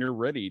anywhere near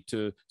ready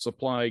to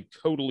supply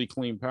totally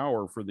clean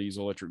power for these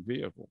electric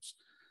vehicles?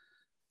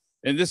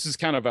 And this is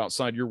kind of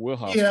outside your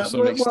wheelhouse to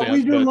some extent. Well,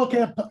 we do look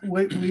at,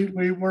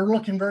 we're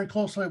looking very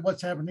closely at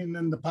what's happening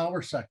in the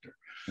power sector.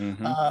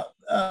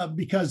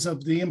 Because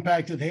of the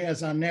impact it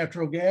has on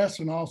natural gas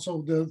and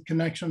also the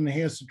connection it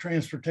has to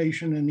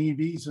transportation and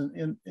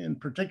EVs in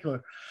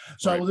particular.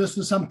 So This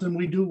is something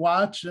we do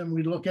watch, and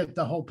we look at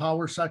the whole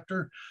power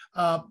sector.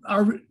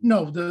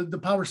 The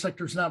power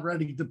sector is not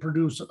ready to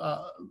produce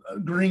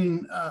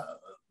green,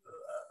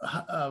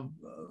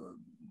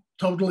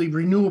 totally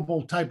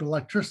renewable type of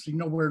electricity,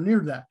 nowhere near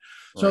that.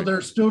 So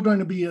there's still going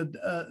to be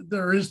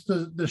there is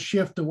the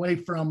shift away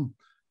from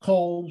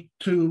coal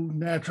to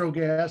natural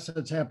gas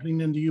that's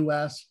happening in the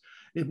U.S.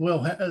 It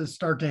will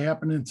start to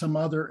happen in some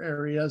other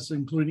areas,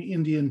 including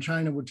India and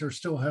China, which are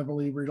still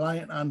heavily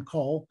reliant on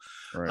coal.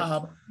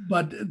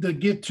 But to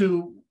get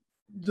to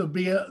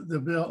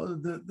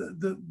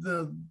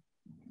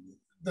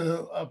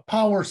the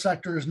power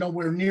sector is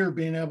nowhere near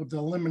being able to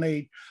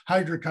eliminate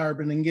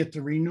hydrocarbon and get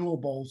to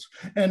renewables.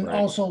 And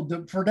also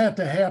for that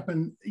to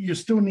happen, you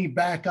still need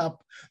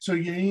backup. So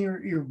you need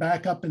your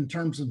backup in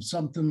terms of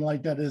something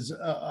like that is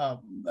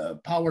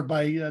powered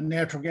by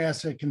natural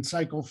gas that can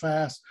cycle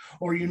fast,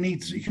 or you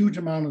need a huge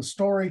amount of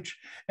storage.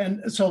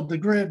 And so the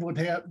grid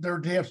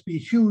there'd have to be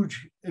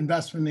huge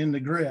investment in the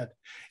grid.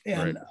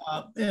 And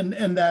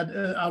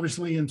that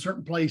obviously in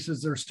certain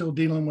places, they're still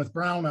dealing with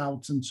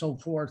brownouts and so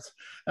forth.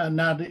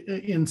 Not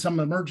in some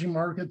emerging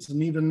markets,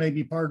 and even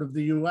maybe part of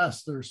the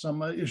U.S., there's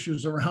some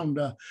issues around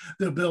the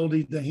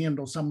ability to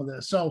handle some of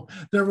this. So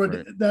there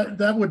would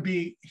that would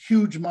be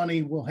huge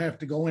money will have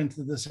to go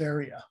into this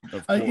area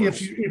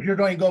if you're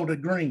going to go to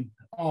green,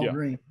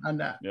 green on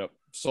that.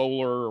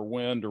 Solar or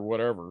wind or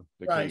whatever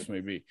the case may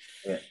be.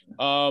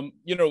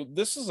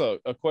 This is a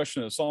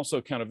question that's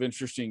also kind of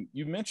interesting.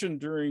 You mentioned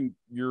during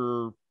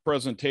your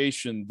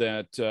presentation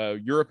that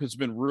Europe has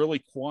been really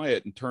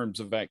quiet in terms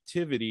of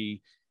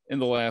activity in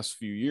the last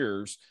few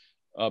years,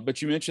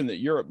 but you mentioned that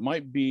Europe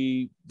might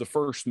be the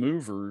first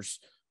movers.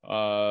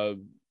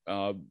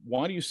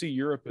 Why do you see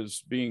Europe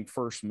as being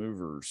first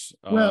movers?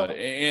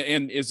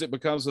 And is it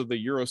because of the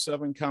Euro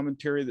 7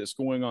 commentary that's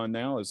going on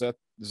now? Is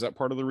that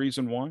part of the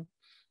reason why?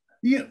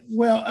 Yeah,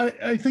 well,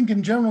 I think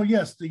in general,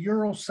 yes, the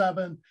Euro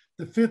 7,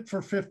 the Fit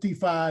for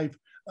 55,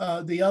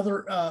 the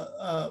other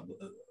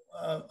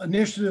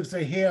initiatives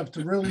they have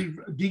to really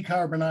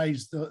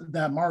decarbonize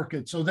that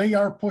market. So they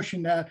are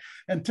pushing that.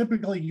 And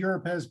typically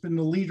Europe has been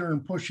the leader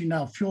in pushing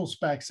out fuel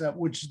specs,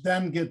 which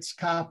then gets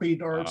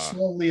copied or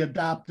slowly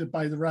adopted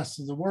by the rest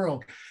of the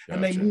world. Gotcha.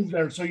 And they move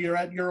there. So you're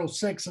at Euro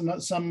 6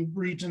 and some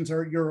regions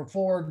are at Euro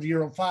 4,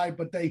 Euro 5,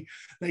 but they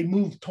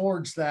move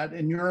towards that.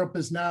 And Europe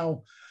is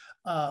now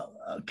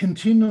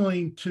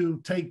continuing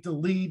to take the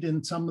lead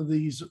in some of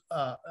these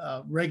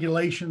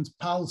regulations,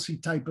 policy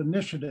type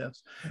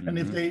initiatives. Mm-hmm. And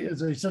if they,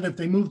 as I said, if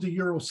they move to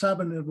Euro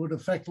 7, it would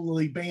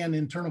effectively ban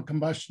internal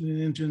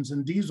combustion engines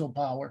and diesel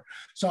power.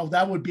 So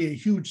that would be a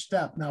huge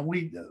step. Now,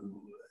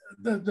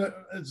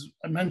 as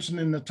I mentioned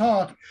in the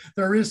talk,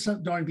 there is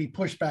going to be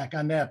pushback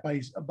on that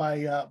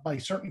by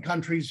certain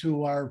countries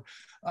who are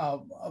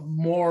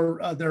more,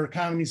 their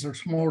economies are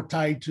more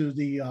tied to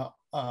the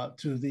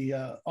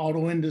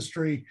auto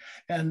industry.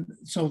 And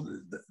so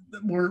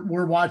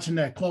we're watching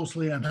that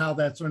closely on how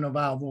that's going to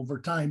evolve over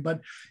time. But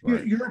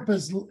right. Europe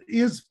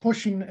is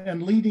pushing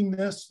and leading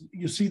this.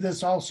 You see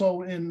this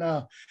also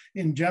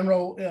in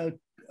general.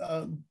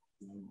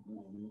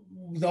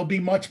 They'll be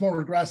much more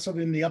aggressive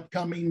in the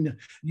upcoming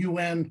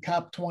UN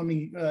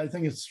COP20. I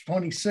think it's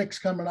 26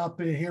 coming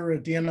up here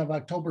at the end of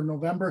October,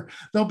 November.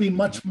 They'll be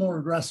much more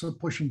aggressive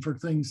pushing for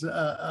things,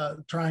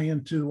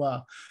 trying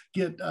to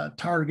get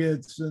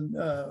targets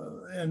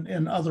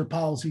and other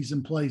policies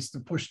in place to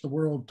push the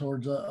world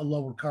towards a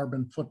lower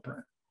carbon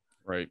footprint.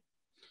 Right.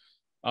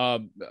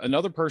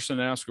 Another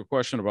person asked a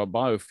question about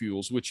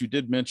biofuels, which you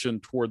did mention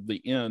toward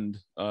the end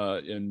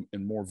in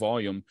more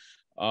volume.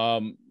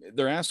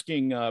 They're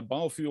asking,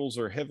 biofuels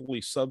are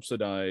heavily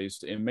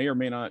subsidized and may or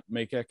may not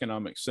make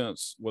economic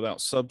sense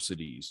without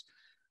subsidies.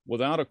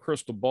 Without a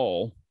crystal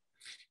ball,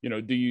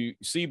 do you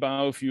see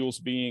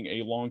biofuels being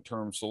a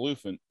long-term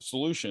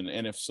solution?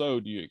 And if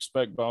so, do you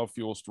expect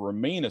biofuels to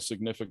remain a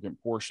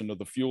significant portion of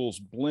the fuels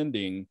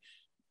blending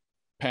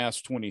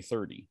past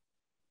 2030?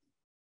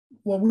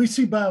 Well, we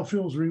see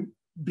biofuels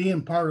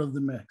being part of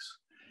the mix.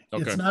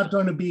 Okay. It's not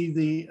going to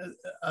be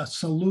a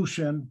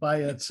solution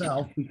by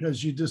itself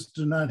because you just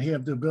do not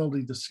have the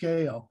ability to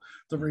scale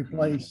to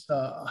replace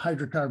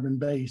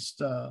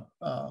hydrocarbon-based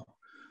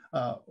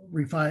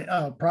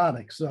refined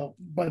products. So,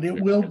 but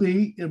it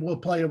will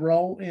play a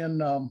role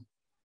in,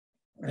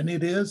 and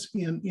it is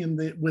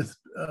with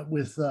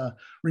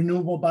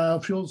renewable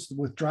biofuels,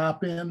 with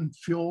drop-in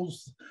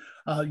fuels.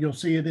 You'll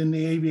see it in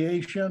the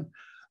aviation.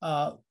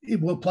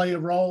 It will play a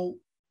role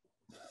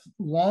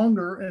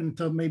longer and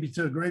to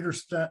a greater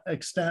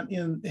extent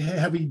in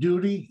heavy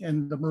duty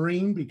and the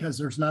marine, because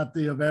there's not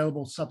the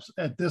available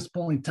at this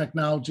point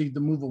technology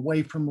to move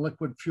away from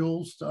liquid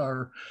fuels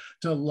or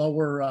to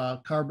lower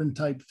carbon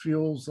type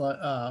fuels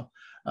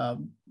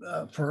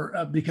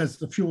because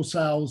the fuel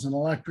cells and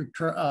electric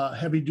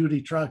heavy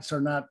duty trucks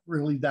are not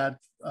really that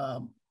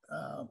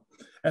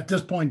at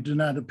this point do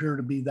not appear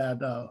to be that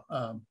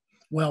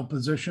well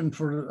positioned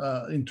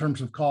for in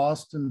terms of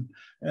cost, and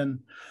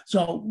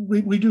so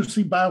we do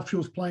see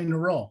biofuels playing a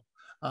role,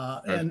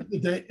 and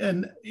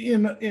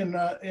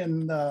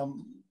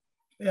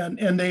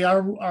they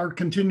are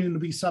continuing to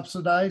be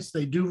subsidized.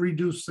 They do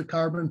reduce the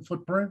carbon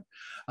footprint,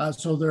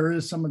 so there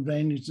is some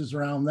advantages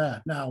around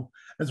that. Now,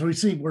 as we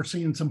see, we're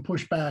seeing some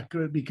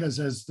pushback because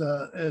as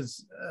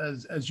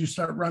you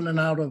start running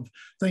out of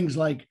things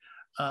like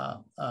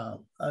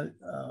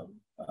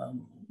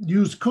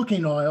used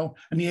cooking oil,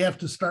 and you have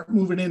to start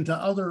moving into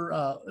other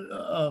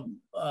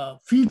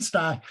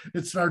feedstock,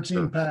 it starts to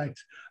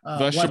impact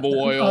vegetable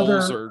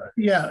oils,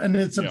 and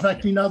it's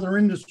affecting other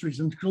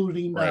industries,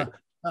 including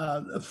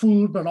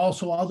food, but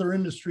also other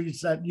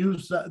industries that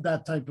use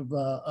that type of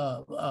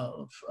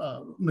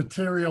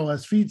material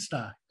as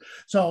feedstock.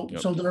 So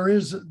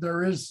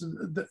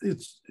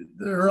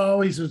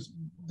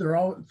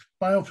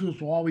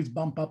biofuels will always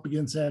bump up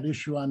against that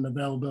issue on the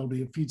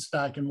availability of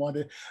feedstock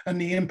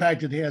and the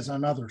impact it has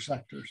on other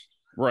sectors.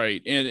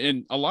 Right.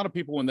 And a lot of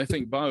people, when they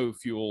think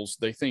biofuels,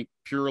 they think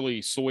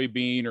purely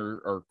soybean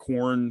or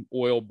corn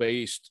oil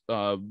based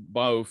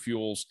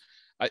biofuels.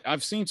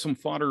 I've seen some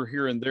fodder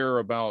here and there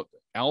about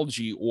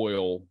algae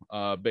oil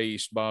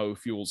based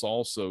biofuels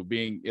also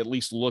being at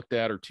least looked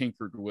at or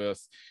tinkered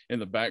with in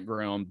the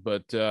background.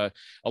 But a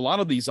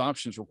lot of these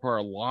options require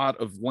a lot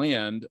of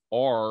land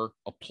or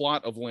a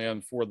plot of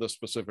land for the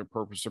specific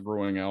purpose of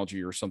growing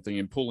algae or something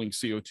and pulling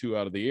CO2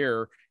 out of the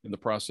air in the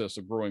process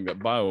of growing that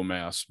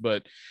biomass.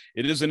 But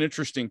it is an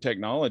interesting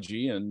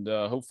technology, and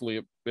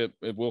hopefully it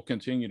will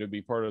continue to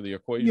be part of the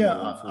equation. Yeah,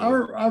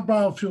 our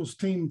biofuels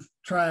team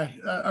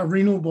our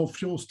renewable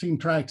fuels team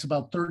tracks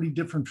about 30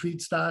 different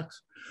feedstocks.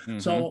 Mm-hmm.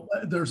 So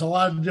there's a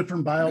lot of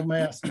different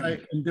biomass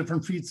and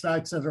different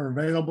feedstocks that are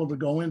available to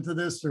go into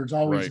this. There's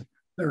always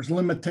there's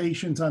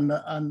limitations on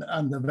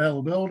the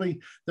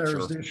availability.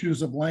 There's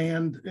issues of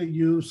land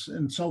use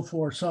and so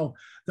forth. So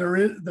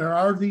there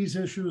are these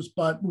issues,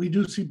 but we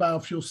do see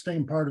biofuels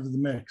staying part of the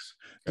mix.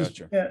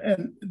 Gotcha.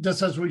 And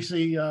just as we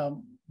see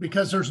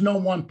because there's no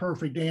one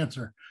perfect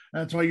answer.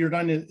 That's why you're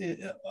going to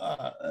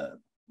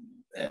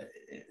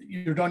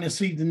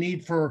see the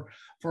need for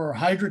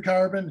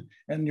hydrocarbon,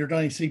 and you're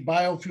going to see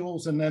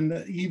biofuels, and then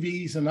the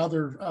EVs and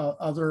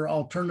other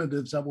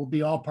alternatives that will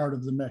be all part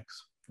of the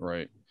mix.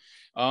 Right.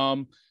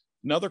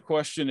 Another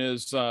question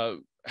is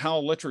how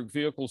electric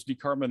vehicles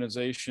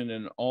decarbonization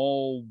and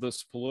all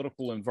this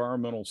political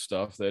environmental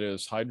stuff, that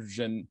is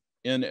hydrogen,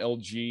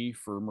 NLG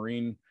for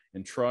marine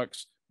and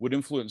trucks, would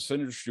influence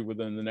industry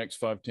within the next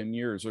 5-10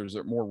 years, or is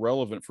it more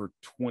relevant for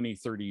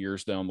 20-30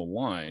 years down the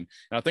line?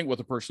 And I think what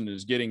the person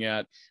is getting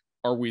at,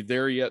 are we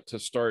there yet to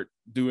start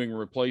doing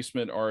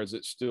replacement, or is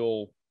it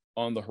still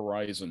on the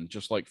horizon,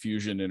 just like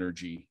fusion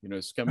energy? You know,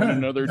 it's coming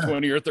another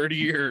 20 or 30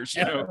 years,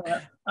 you know.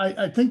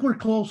 I think we're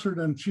closer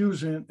than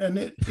fusion, and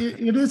it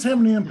is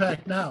having an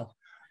impact now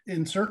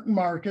in certain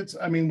markets.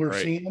 I mean,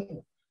 we're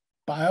seeing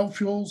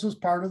biofuels as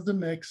part of the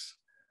mix.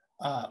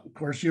 Of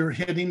course, you're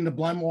hitting the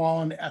blend wall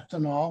on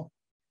ethanol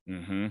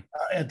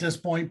at this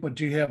point, but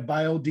you have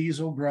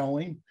biodiesel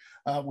growing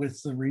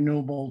with the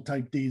renewable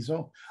type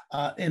diesel,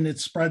 and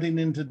it's spreading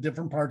into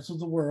different parts of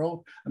the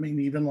world. I mean,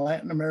 even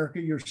Latin America,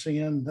 you're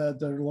seeing that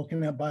they're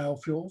looking at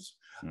biofuels.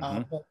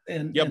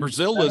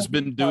 Brazil has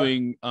been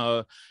doing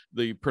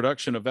the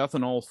production of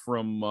ethanol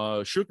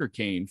from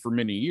sugarcane for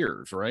many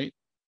years, right?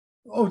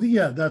 Oh,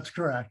 yeah, that's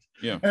correct.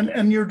 Yeah.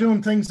 And you're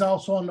doing things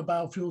also on the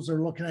biofuels.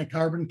 They're looking at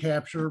carbon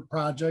capture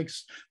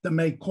projects that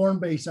make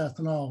corn-based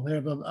ethanol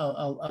have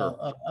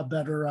a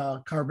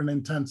better carbon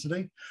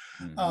intensity.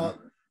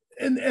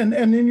 And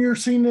then you're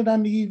seeing it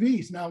on the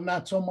EVs now,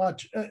 not so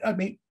much. I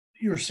mean,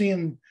 you're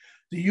seeing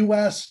the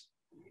U.S.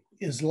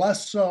 is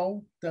less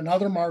so than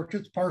other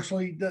markets,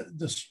 partially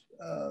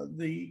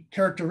the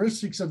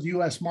characteristics of the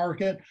U.S.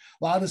 market,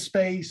 a lot of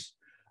space,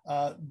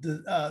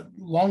 the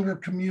longer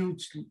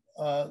commutes,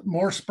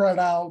 more spread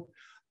out.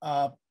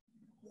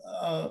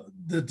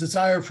 The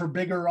desire for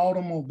bigger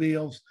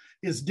automobiles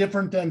is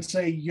different than,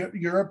 say,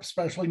 Europe,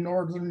 especially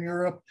Northern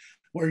Europe,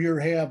 where you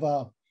have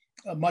a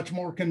much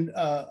more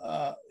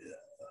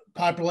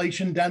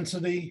population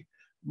density,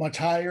 much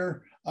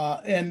higher,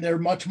 and they're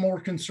much more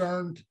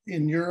concerned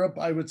in Europe,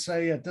 I would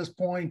say, at this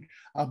point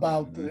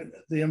about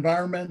the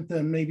environment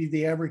than maybe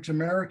the average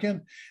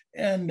American,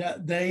 and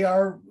they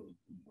are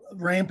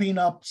ramping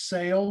up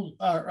sales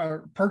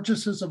or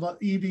purchases of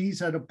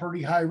EVs at a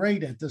pretty high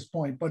rate at this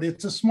point. But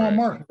it's a small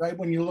market, right?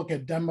 When you look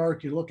at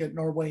Denmark, you look at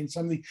Norway, and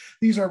some of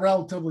these are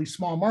relatively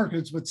small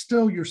markets, but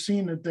still you're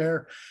seeing it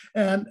there.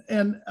 And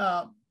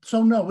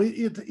so no,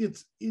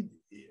 it's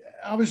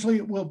obviously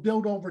it will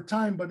build over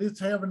time, but it's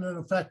having an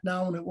effect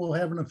now, and it will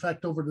have an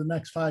effect over the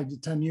next 5 to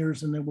 10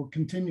 years, and it will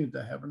continue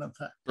to have an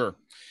effect. Sure.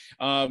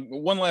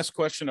 One last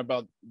question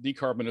about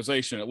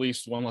decarbonization, at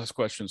least one last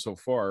question so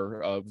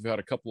far. We've had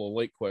a couple of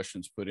late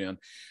questions put in.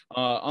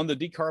 On the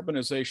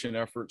decarbonization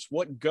efforts,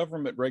 what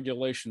government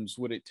regulations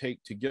would it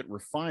take to get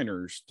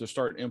refiners to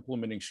start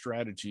implementing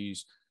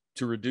strategies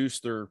to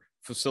reduce their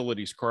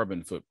facilities'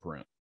 carbon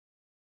footprint?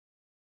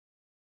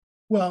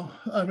 Well,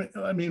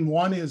 I mean,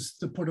 one is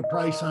to put a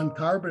price on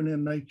carbon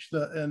and make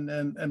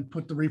and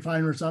put the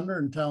refiners under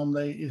and tell them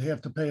they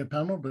have to pay a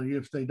penalty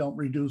if they don't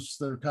reduce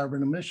their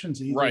carbon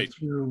emissions, either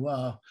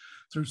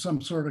through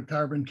some sort of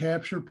carbon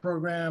capture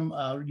program,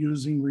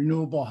 using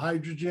renewable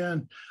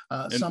hydrogen,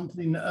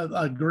 something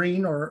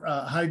green or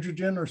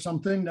hydrogen or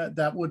something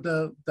that would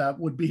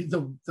be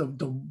the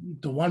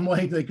one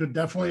way they could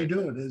definitely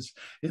do it is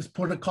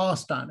put a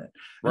cost on it.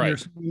 And you're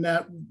seeing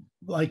that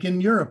like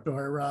in Europe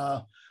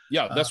or.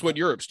 That's what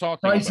Europe's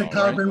talking about. Price of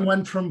carbon right?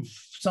 went from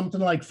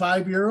something like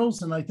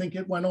 €5, and I think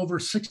it went over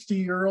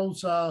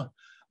 €60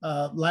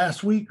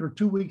 last week or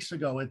 2 weeks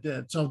ago. It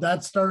did. So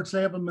that starts to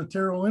have a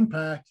material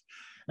impact,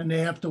 and they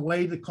have to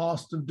weigh the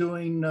cost of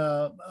doing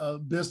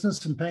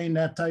business and paying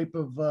that type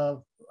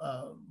of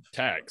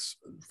tax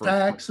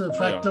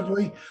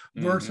effectively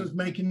versus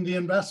making the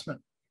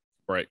investment.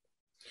 Right.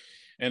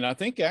 And I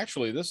think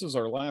actually this is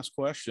our last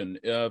question.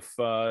 If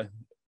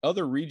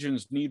other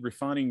regions need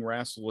refining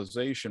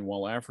rationalization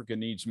while Africa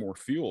needs more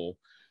fuel,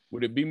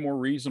 would it be more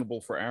reasonable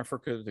for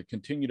Africa to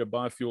continue to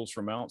buy fuels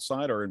from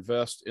outside or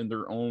invest in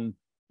their own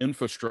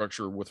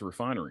infrastructure with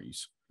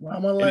refineries?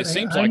 Well, and it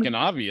seems like an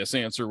obvious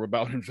answer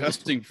about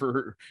investing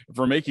for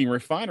making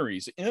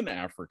refineries in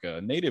Africa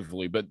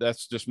natively, but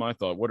that's just my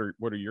thought. What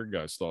are your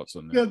guys' thoughts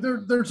on that? Yeah,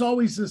 there's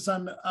always this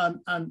on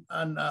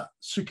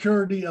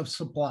security of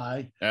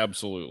supply.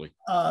 Absolutely.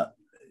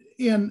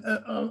 In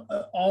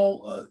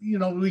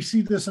we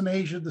see this in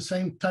Asia, the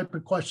same type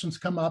of questions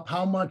come up.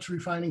 How much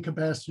refining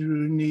capacity do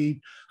we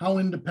need? How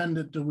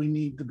independent do we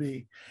need to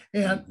be?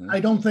 And I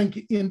don't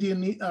think India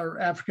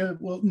or Africa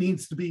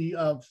needs to be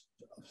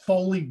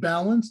fully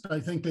balanced. I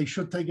think they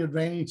should take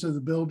advantage of the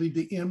ability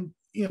to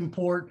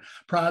import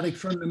product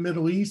from the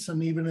Middle East,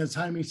 and even as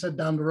Jaime said,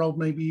 down the road,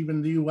 maybe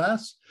even the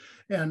US.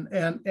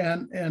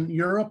 and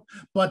Europe.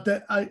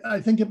 But I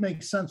think it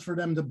makes sense for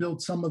them to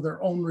build some of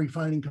their own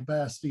refining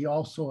capacity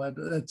also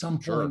at some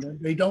point. Sure.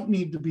 They don't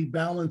need to be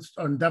balanced,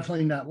 or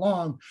definitely not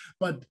long,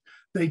 but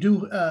they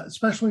do,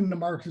 especially in the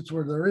markets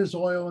where there is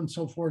oil and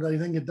so forth. I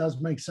think it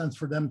does make sense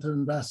for them to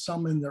invest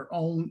some in their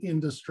own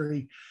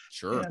industry,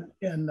 sure,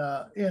 and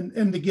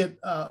to get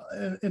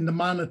and to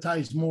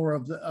monetize more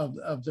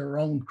of their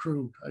own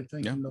crude. I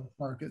think in those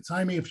markets.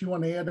 Jaime, if you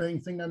want to add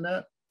anything on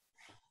that.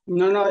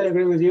 No, I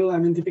agree with you. I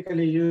mean,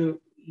 typically you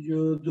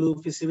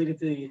do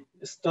feasibility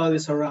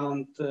studies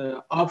around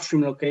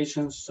upstream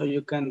locations, so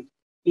you can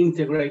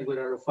integrate with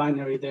a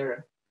refinery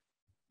there.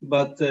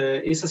 But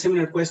it's a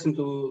similar question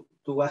to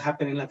what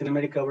happened in Latin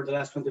America over the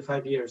last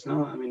 25 years.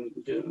 No, I mean,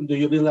 do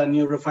you build a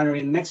new refinery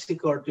in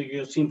Mexico, or do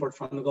you just import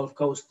from the Gulf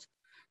Coast?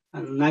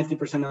 And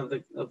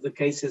 90% of the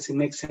cases, it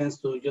makes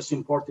sense to just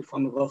import it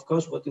from the Gulf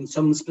Coast. But in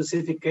some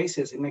specific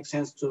cases, it makes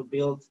sense to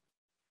build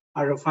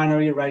a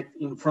refinery right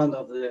in front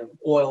of the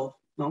oil,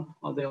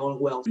 of the oil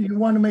wells. You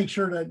want to make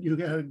sure that you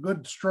get a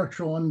good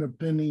structural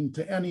underpinning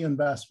to any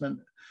investment.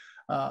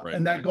 Right.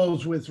 And that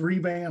goes with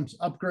revamps,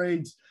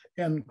 upgrades,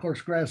 and of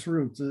course,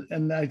 grassroots.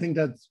 And I think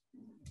that's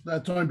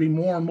going to be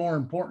more and more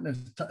important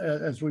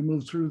as we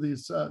move through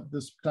this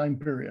time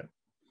period.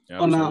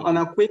 On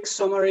a quick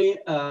summary,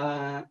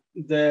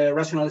 the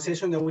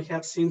rationalization that we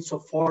have seen so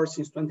far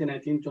since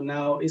 2019 to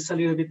now is a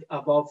little bit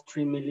above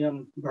 3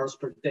 million barrels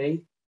per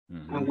day.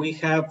 Mm-hmm. And we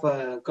have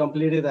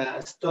completed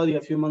a study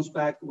a few months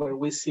back where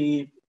we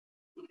see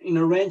in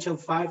a range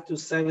of 5 to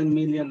 7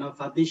 million of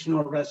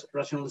additional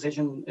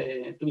rationalization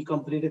to be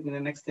completed in the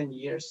next 10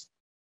 years,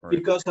 right,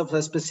 because of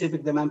the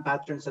specific demand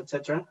patterns,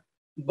 etc.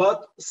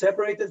 But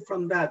separated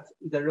from that,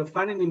 the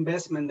refining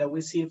investment that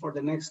we see for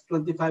the next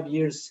 25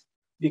 years,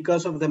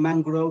 because of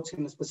demand growth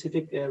in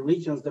specific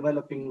regions,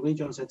 developing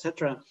regions,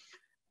 etc.,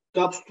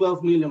 tops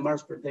 12 million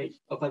barrels per day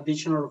of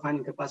additional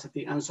refining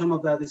capacity. And some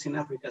of that is in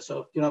Africa.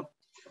 So,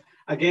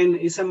 again,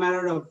 it's a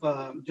matter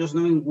of just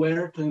knowing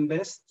where to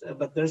invest,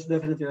 but there's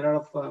definitely a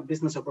lot of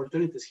business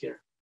opportunities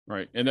here.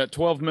 Right. And that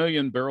 12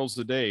 million barrels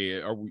a day,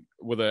 are we,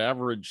 with an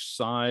average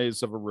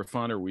size of a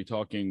refinery, are we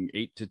talking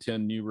 8 to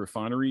 10 new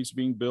refineries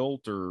being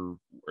built, or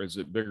is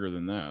it bigger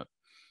than that?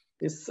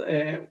 It's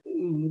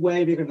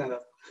way bigger than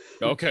that.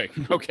 Okay.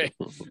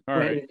 All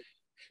right.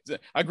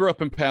 I grew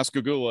up in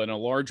Pascagoula, and a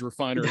large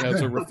refinery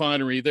has a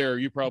refinery there.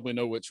 You probably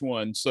know which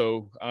one.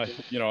 So I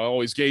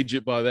always gauge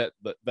it by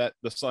the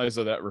size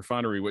of that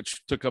refinery,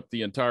 which took up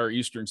the entire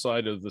eastern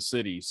side of the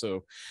city.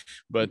 So,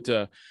 but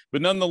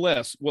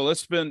nonetheless, well,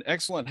 it's been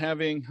excellent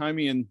having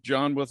Jaime and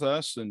John with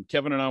us. And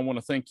Kevin and I want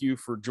to thank you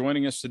for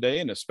joining us today,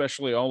 and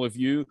especially all of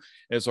you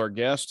as our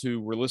guests who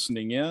were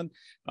listening in,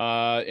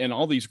 and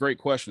all these great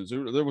questions.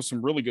 There was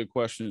some really good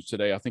questions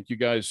today. I think you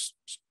guys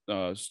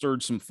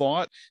stirred some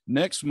thought.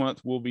 Next month,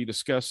 we'll be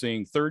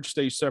discussing third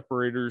stage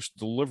separators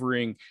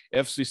delivering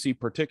FCC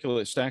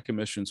particulate stack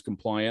emissions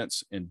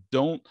compliance, and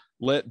don't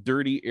let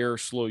dirty air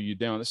slow you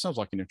down. That sounds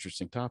like an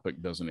interesting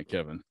topic, doesn't it,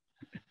 Kevin?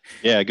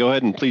 Yeah, go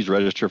ahead and please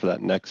register for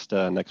that next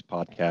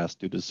podcast.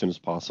 Do it as soon as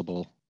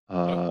possible,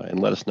 and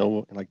let us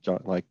know.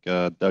 Like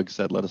Doug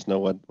said, let us know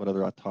what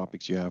other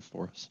topics you have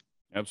for us.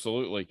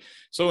 Absolutely.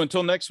 So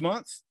until next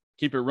month,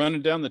 keep it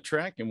running down the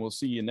track, and we'll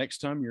see you next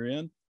time you're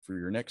in for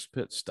your next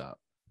pit stop.